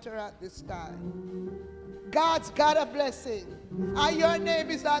the altar at this time. God's got a blessing, and your name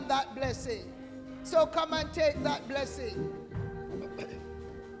is on that blessing. So come and take that blessing.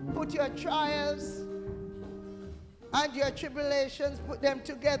 Put your trials and your tribulations, put them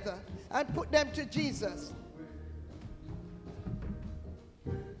together and put them to Jesus.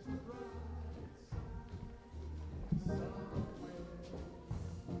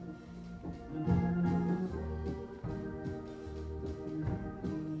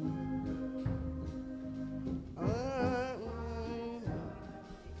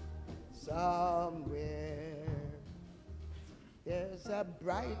 Somewhere there's a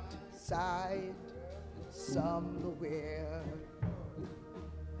bright side. Somewhere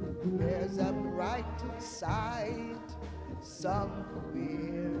there's a bright side.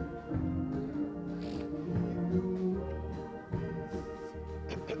 Somewhere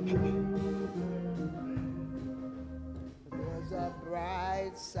there's a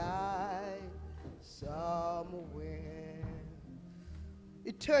bright side somewhere.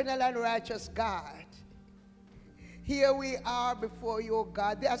 Eternal and righteous God, here we are before you, oh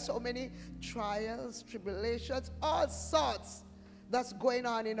God. There are so many trials, tribulations, all sorts that's going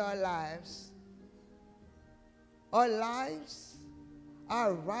on in our lives. Our lives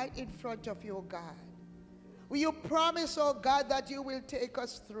are right in front of you, oh God. Will you promise, oh God, that you will take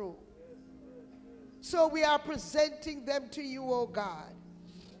us through? So we are presenting them to you, oh God.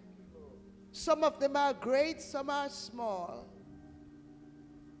 Some of them are great, some are small.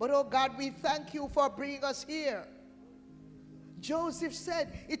 But, oh God, we thank you for bringing us here. Joseph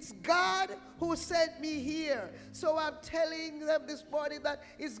said, it's God who sent me here. So I'm telling them this morning that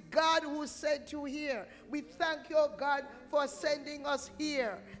it's God who sent you here. We thank you, oh God, for sending us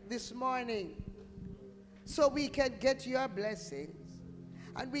here this morning so we can get your blessings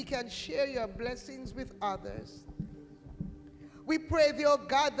and we can share your blessings with others. We pray thee, oh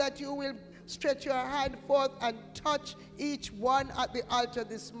God, that you will stretch your hand forth and touch each one at the altar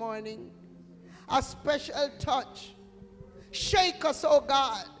this morning. A special touch. Shake us, oh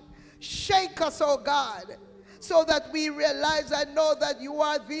God. Shake us, oh God, so that we realize and know that you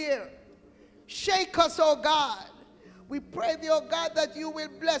are there. Shake us, oh God. We pray thee, oh God, that you will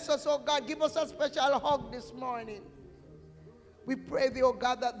bless us, oh God. Give us a special hug this morning. We pray thee, oh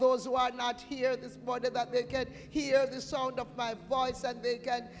God, that those who are not here this morning, that they can hear the sound of my voice and they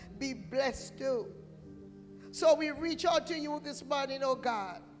can be blessed too. So we reach out to you this morning, oh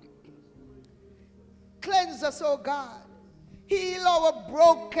God. Cleanse us, oh God. Heal our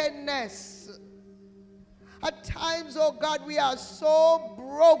brokenness. At times, oh God, we are so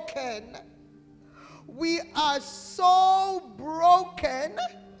broken. We are so broken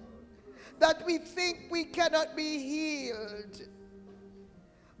that we think we cannot be healed.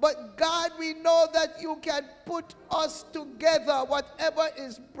 But God, we know that you can put us together. Whatever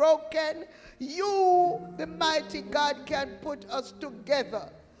is broken, you, the mighty God, can put us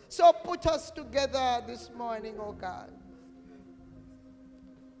together. So put us together this morning, oh God.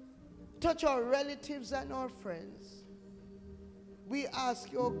 Touch our relatives and our friends. We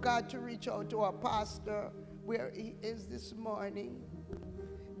ask you, oh God, to reach out to our pastor where he is this morning.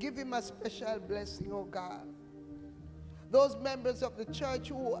 Give him a special blessing, oh God. Those members of the church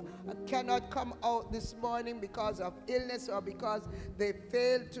who cannot come out this morning because of illness or because they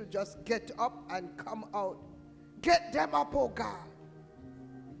failed to just get up and come out. Get them up, oh God.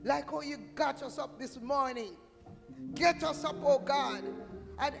 Like how you got us up this morning. Get us up, oh God.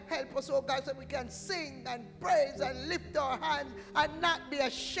 And help us, oh God, so we can sing and praise and lift our hands and not be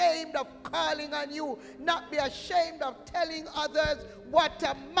ashamed of calling on you. Not be ashamed of telling others what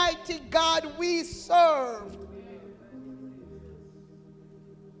a mighty God we serve.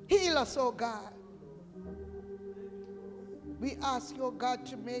 Heal us, oh God. We ask you, oh God,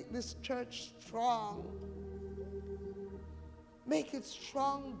 to make this church strong. Make it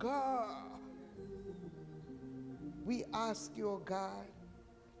stronger. We ask you, oh God,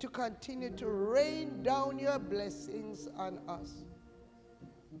 to continue to rain down your blessings on us.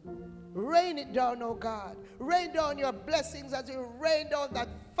 Rain it down, oh God. Rain down your blessings as you rain down that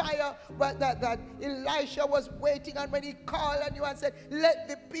fire that Elisha was waiting on when he called on you and said, let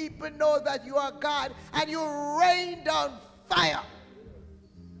the people know that you are God. And you rain down fire.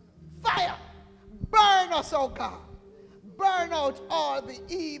 Fire. Burn us, oh God. Burn out all the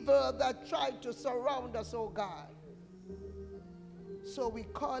evil that tried to surround us, oh God. So we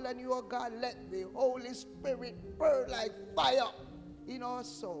call on you, oh God, let the Holy Spirit burn like fire in our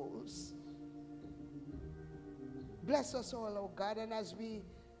souls. Bless us all, oh God, and as we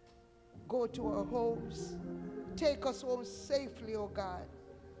go to our homes, take us home safely, oh God.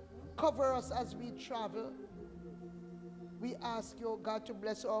 Cover us as we travel. We ask you, oh God, to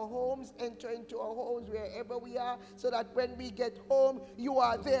bless our homes, enter into our homes wherever we are, so that when we get home, you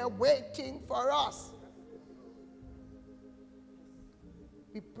are there waiting for us.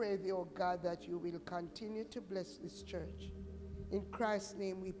 We pray thee, oh God, that you will continue to bless this church. In Christ's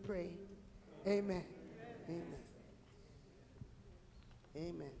name we pray. Amen. Amen.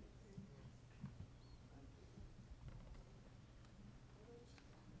 Amen.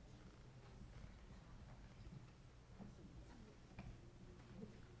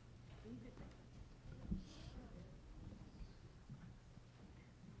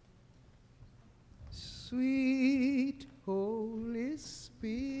 Sweet Holy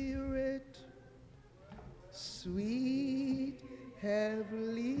Spirit, sweet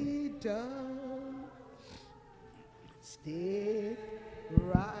heavenly dove, stay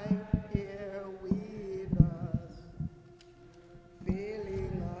right here with us,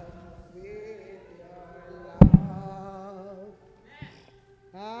 filling us with your love.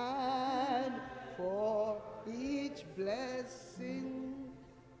 And for each blessing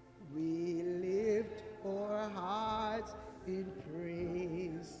we lift our hearts in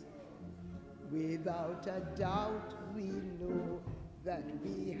praise. Without a doubt we know that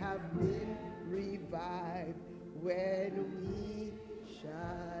we have been revived when we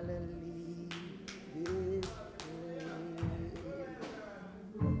shall leave this place.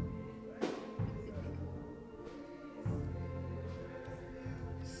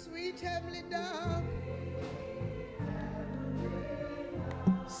 Sweet heavenly dove,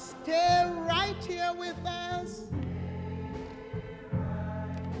 stay right here with us.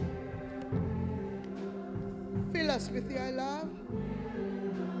 Fill us with your love.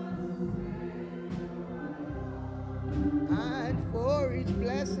 And for each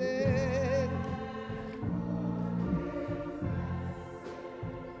blessing,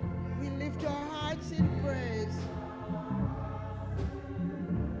 we lift our hearts in praise.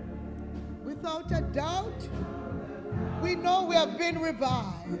 Without a doubt, we know we have been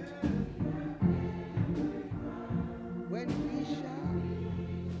revived when we shall.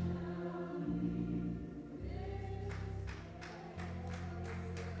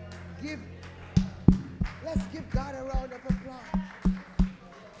 Let's give God a round of applause.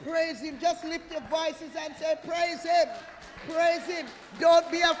 Praise him. Just lift your voices and say, praise him. Praise him.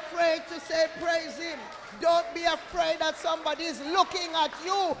 Don't be afraid to say praise him. Don't be afraid that somebody is looking at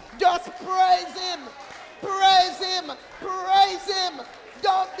you. Just praise him. Praise him. Praise him.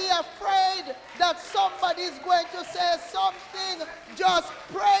 Don't be afraid that that somebody is going to say something, just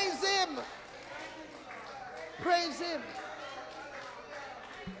praise him. Praise him.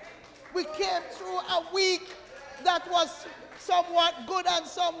 We came through a week that was somewhat good and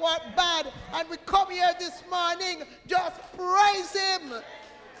somewhat bad, and we come here this morning, just praise him.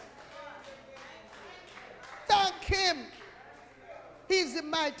 Thank him. He's the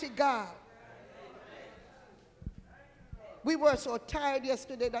mighty God. We were so tired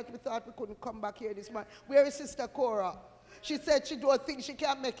yesterday that we thought we couldn't come back here this morning. Where is Sister Cora? She said she don't think she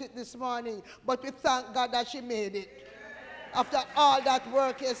can make it this morning, but we thank God that she made it. After all that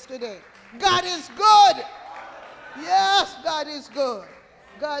work yesterday. God is good. Yes, God is good.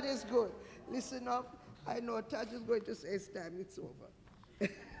 God is good. Listen up. I know Taj is going to say it's time. It's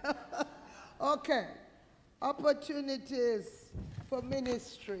over. Okay. Opportunities for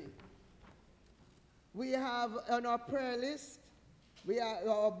ministry. We have on our prayer list, we have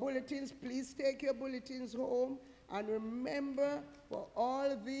our bulletins. Please take your bulletins home and remember for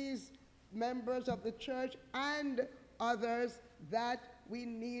all these members of the church and others that we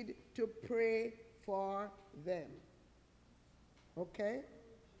need to pray for them. Okay?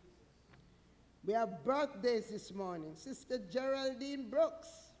 We have birthdays this morning. Sister Geraldine Brooks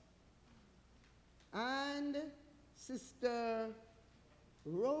and Sister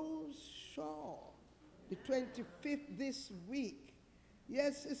Rose Shaw, the 25th this week.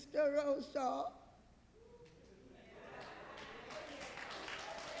 Yes, Sister Rose Shaw.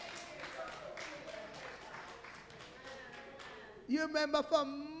 You remember for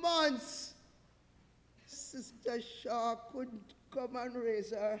months, Sister Shaw couldn't come and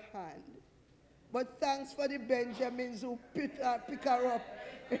raise her hand. But thanks for the Benjamins who pick her up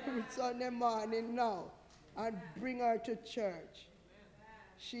every Sunday morning now and bring her to church.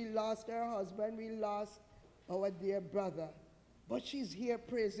 She lost her husband. We lost our dear brother. But she's here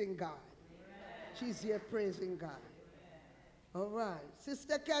praising God. She's here praising God. All right.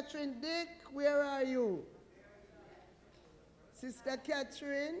 Sister Catherine Dick, where are you? Sister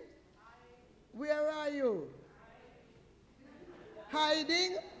Catherine, where are you?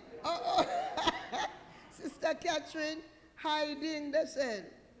 Hiding? Oh. Sister Catherine, hiding, listen.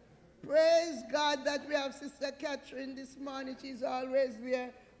 Praise God that we have Sister Catherine this morning. She's always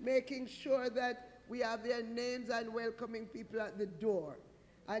there making sure that we have their names and welcoming people at the door.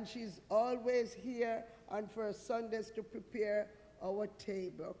 And she's always here on first Sundays to prepare our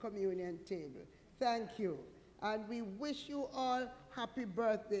table, our communion table. Thank you. And we wish you all happy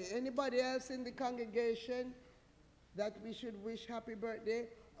birthday. Anybody else in the congregation that we should wish happy birthday?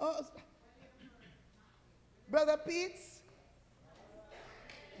 Oh, Brother Pete?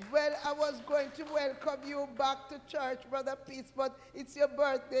 Well, I was going to welcome you back to church, Brother Pete, but it's your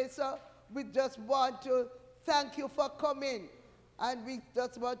birthday, so we just want to thank you for coming. And we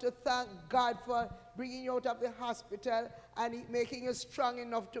just want to thank God for bringing you out of the hospital and making you strong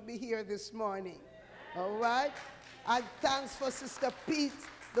enough to be here this morning. All right? And thanks for Sister Pete,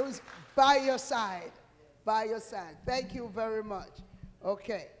 who's by your side. By your side. Thank you very much.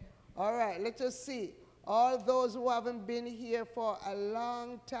 Okay. All right. Let us see. All those who haven't been here for a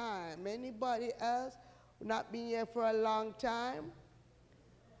long time. Anybody else not been here for a long time?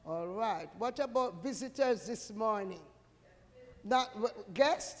 All right. What about visitors this morning? Not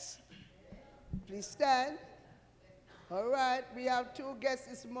guests? Please stand. All right. We have 2 guests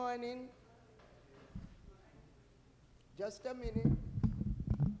this morning. Just a minute.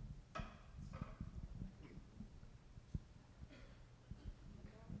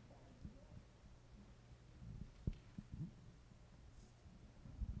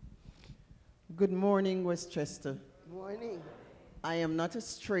 Good morning, Westchester. Morning. I am not a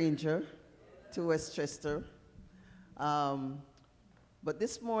stranger to Westchester. But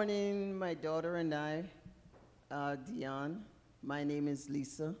this morning, my daughter and I, Dion, my name is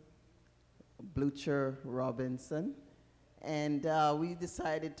Lisa Blucher Robinson, and we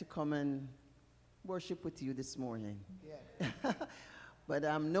decided to come and worship with you this morning. Yeah. But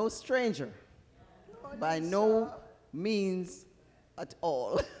I'm no stranger, by no means at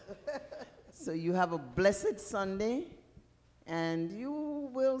all. So you have a blessed Sunday, and you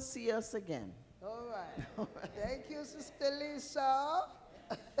will see us again. All right. All right. Thank you, Sister Lisa.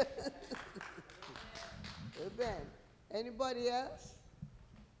 Amen. Anybody else?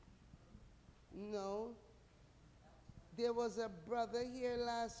 No. There was a brother here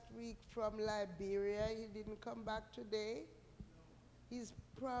last week from Liberia. He didn't come back today. He's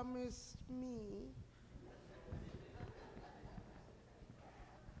promised me.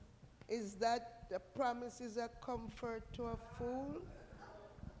 Is that the promise is a comfort to a fool?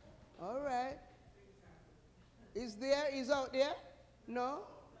 All right. Is there? Is out there? No?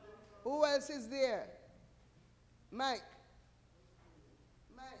 Who else is there? Mike.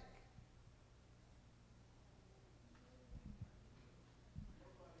 Mike.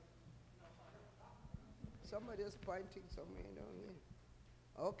 Somebody is pointing somewhere down here.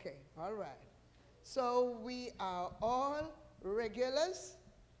 Okay, all right. So we are all regulars,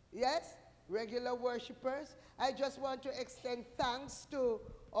 yes? Regular worshipers. I just want to extend thanks to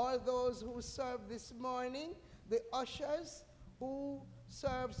all those who served this morning, the ushers who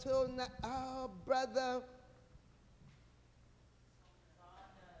served brother.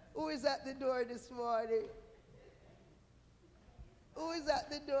 Who is at the door this morning? Who is at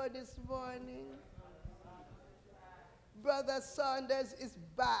the door this morning? Brother Saunders is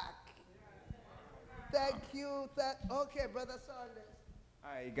back. Thank you. Okay, Brother Saunders.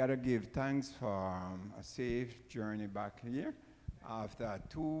 I gotta give thanks for a safe journey back here after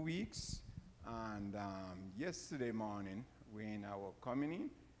 2 weeks. And yesterday morning, when I was coming in,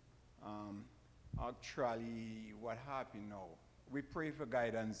 actually what happened now, we pray for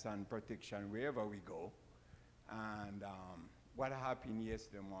guidance and protection wherever we go. And what happened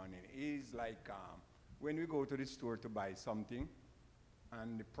yesterday morning is like when we go to the store to buy something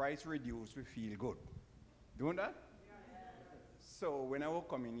and the price reduced, we feel good. Doing that? So when I was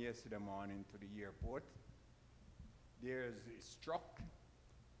coming yesterday morning to the airport, there's a truck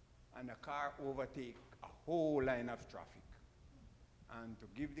and a car overtake a whole line of traffic. And to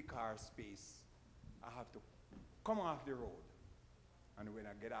give the car space, I have to come off the road. And when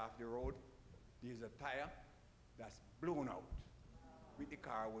I get off the road, there's a tire that's blown out with the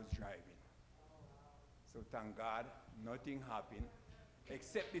car I was driving. So thank God, nothing happened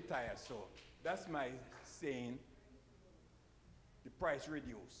except the tire. So that's my saying, the price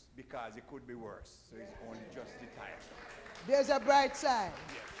reduced because it could be worse. So it's only just the tire. There's a bright side.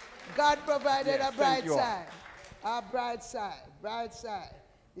 Yes. God provided Yes, a bright all. side. A bright side. Bright side.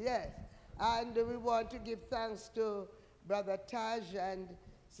 Yes. And we want to give thanks to Brother Taj and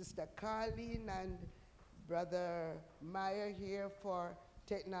Sister Carleen and Brother Meyer here for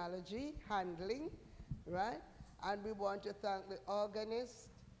technology handling, right? And we want to thank the organist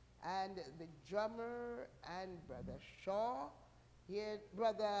and the drummer and Brother Shaw here,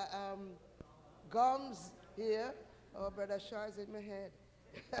 Brother Gums here. Oh, Brother Shaw is in my head.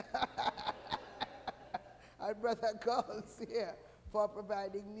 And Brother Gums here for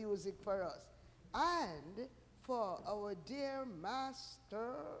providing music for us. And for our dear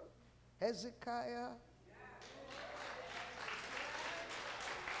Master Hezekiah.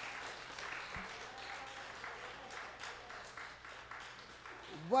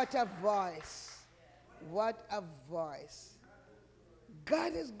 What a voice. What a voice.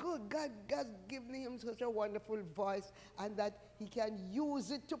 God is good. God's given him such a wonderful voice, and that he can use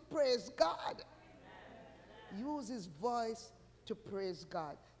it to praise God. Use his voice to praise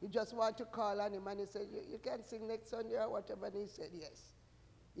God. You just want to call on him and he said, you can sing next Sunday or whatever, and he said yes.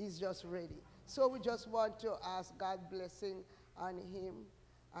 He's just ready. So we just want to ask God blessing on him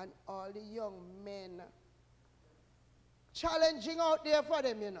and all the young men. Challenging out there for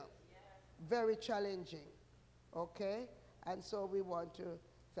them, you know. Very challenging. Okay? And so we want to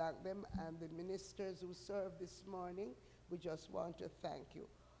thank them and the ministers who served this morning. We just want to thank you.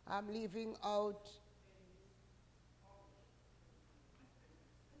 I'm leaving out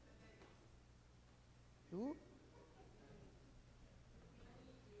who?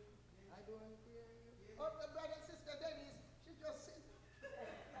 I don't hear you. Oh, the brother and sister Denise, she just said.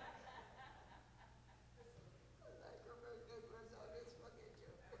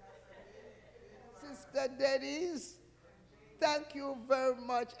 Sister Denise, thank you very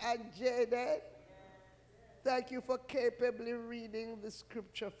much. And Jaden, thank you for capably reading the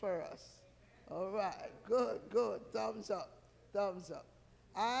scripture for us. All right, good, good. Thumbs up, thumbs up.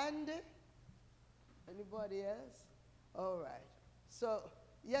 And anybody else? All right. So,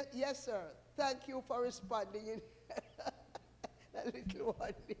 yes, sir. Thank you for responding. In that little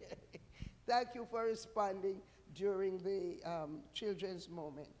one there. Thank you for responding during the children's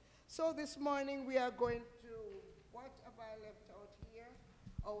moment. So this morning we are going to, what have I left out here?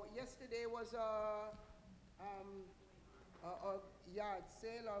 Oh, yesterday was a yard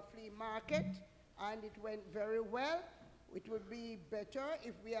sale or flea market, and it went very well. It would be better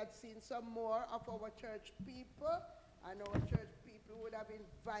if we had seen some more of our church people, and our church people would have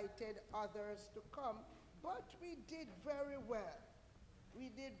invited others to come, but we did very well. We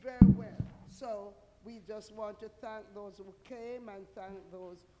did very well. So we just want to thank those who came and thank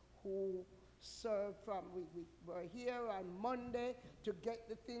those who served from. We were here on Monday to get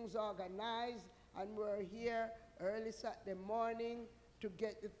the things organized, and we're here early Saturday morning to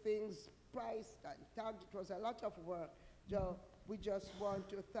get the things priced and tagged. It was a lot of work. So we just want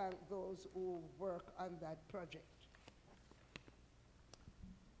to thank those who work on that project.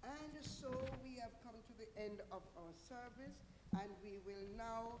 And so we have come to the end of our service, and we will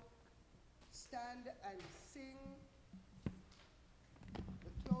now stand and sing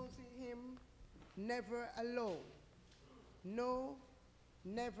the closing hymn, Never Alone. No,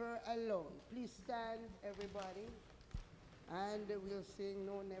 never alone. Please stand, everybody, and we'll sing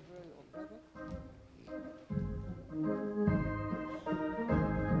No, Never Alone. Brother?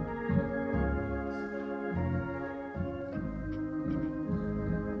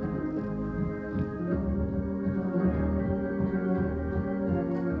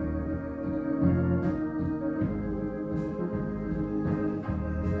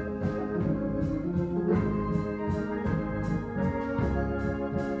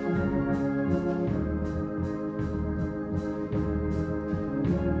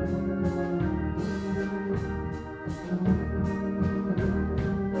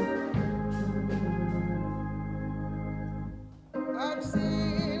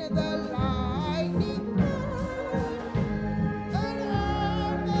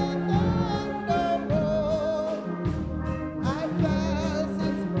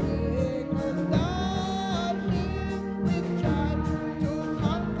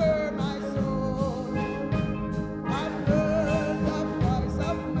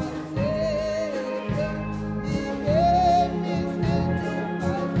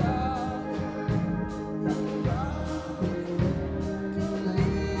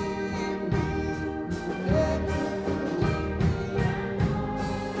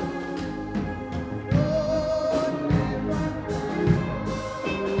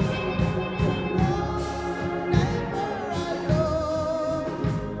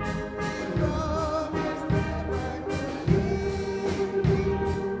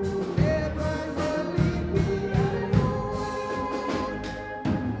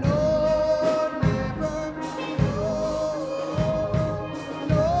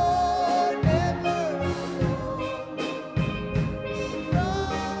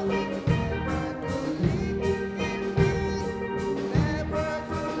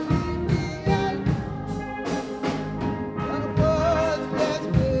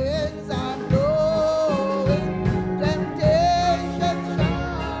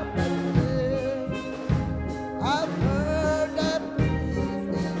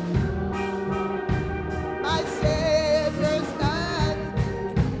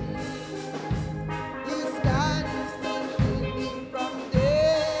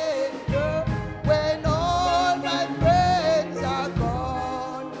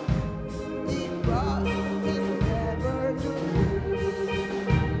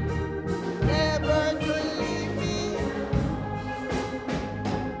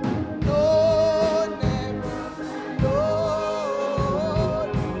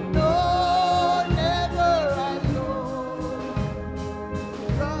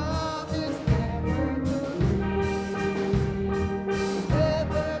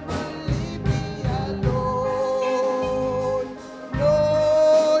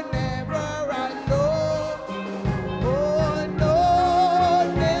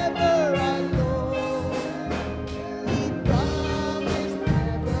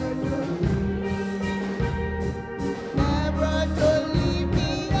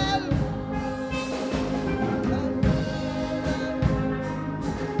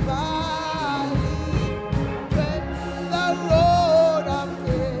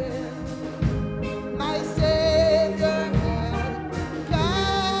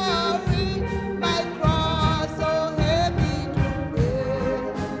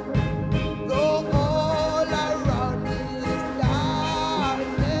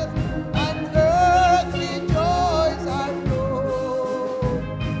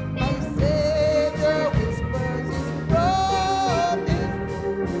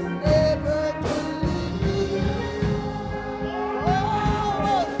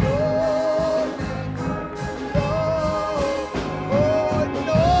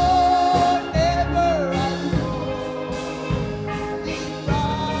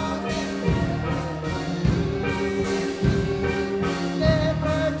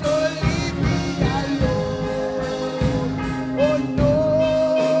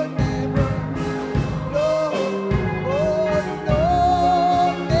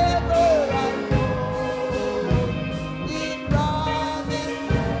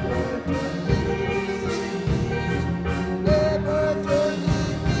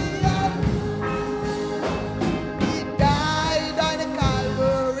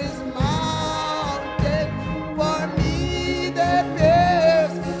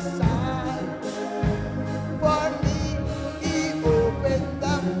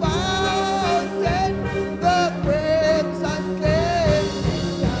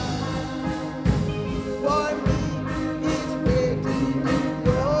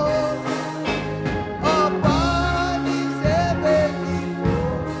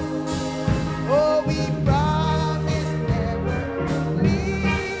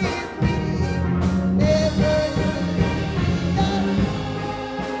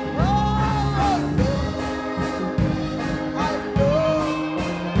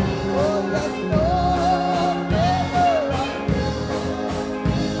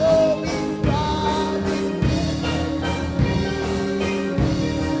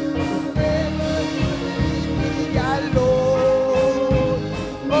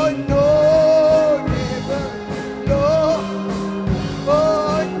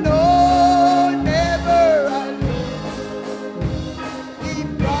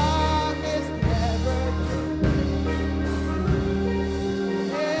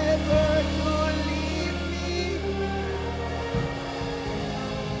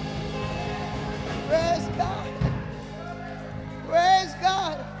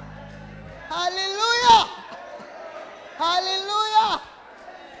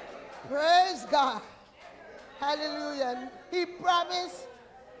 God. Hallelujah. He promised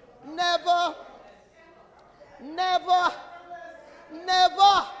never, never,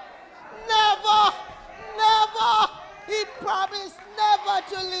 never, never, never. He promised never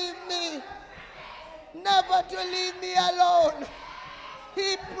to leave me. Never to leave me alone.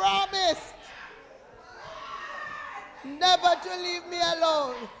 He promised never to leave me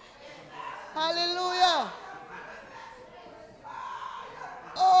alone. Hallelujah.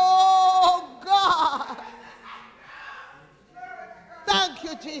 Oh God. Thank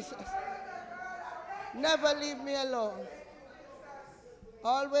you, Jesus. Never leave me alone.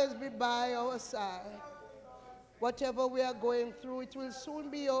 Always be by our side. Whatever we are going through, it will soon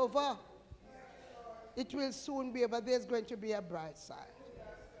be over. It will soon be over. There's going to be a bright side.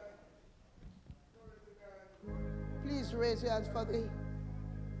 Please raise your hands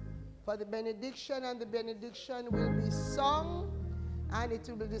for the benediction, and the benediction will be sung, and it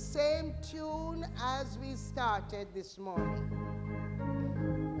will be the same tune as we started this morning.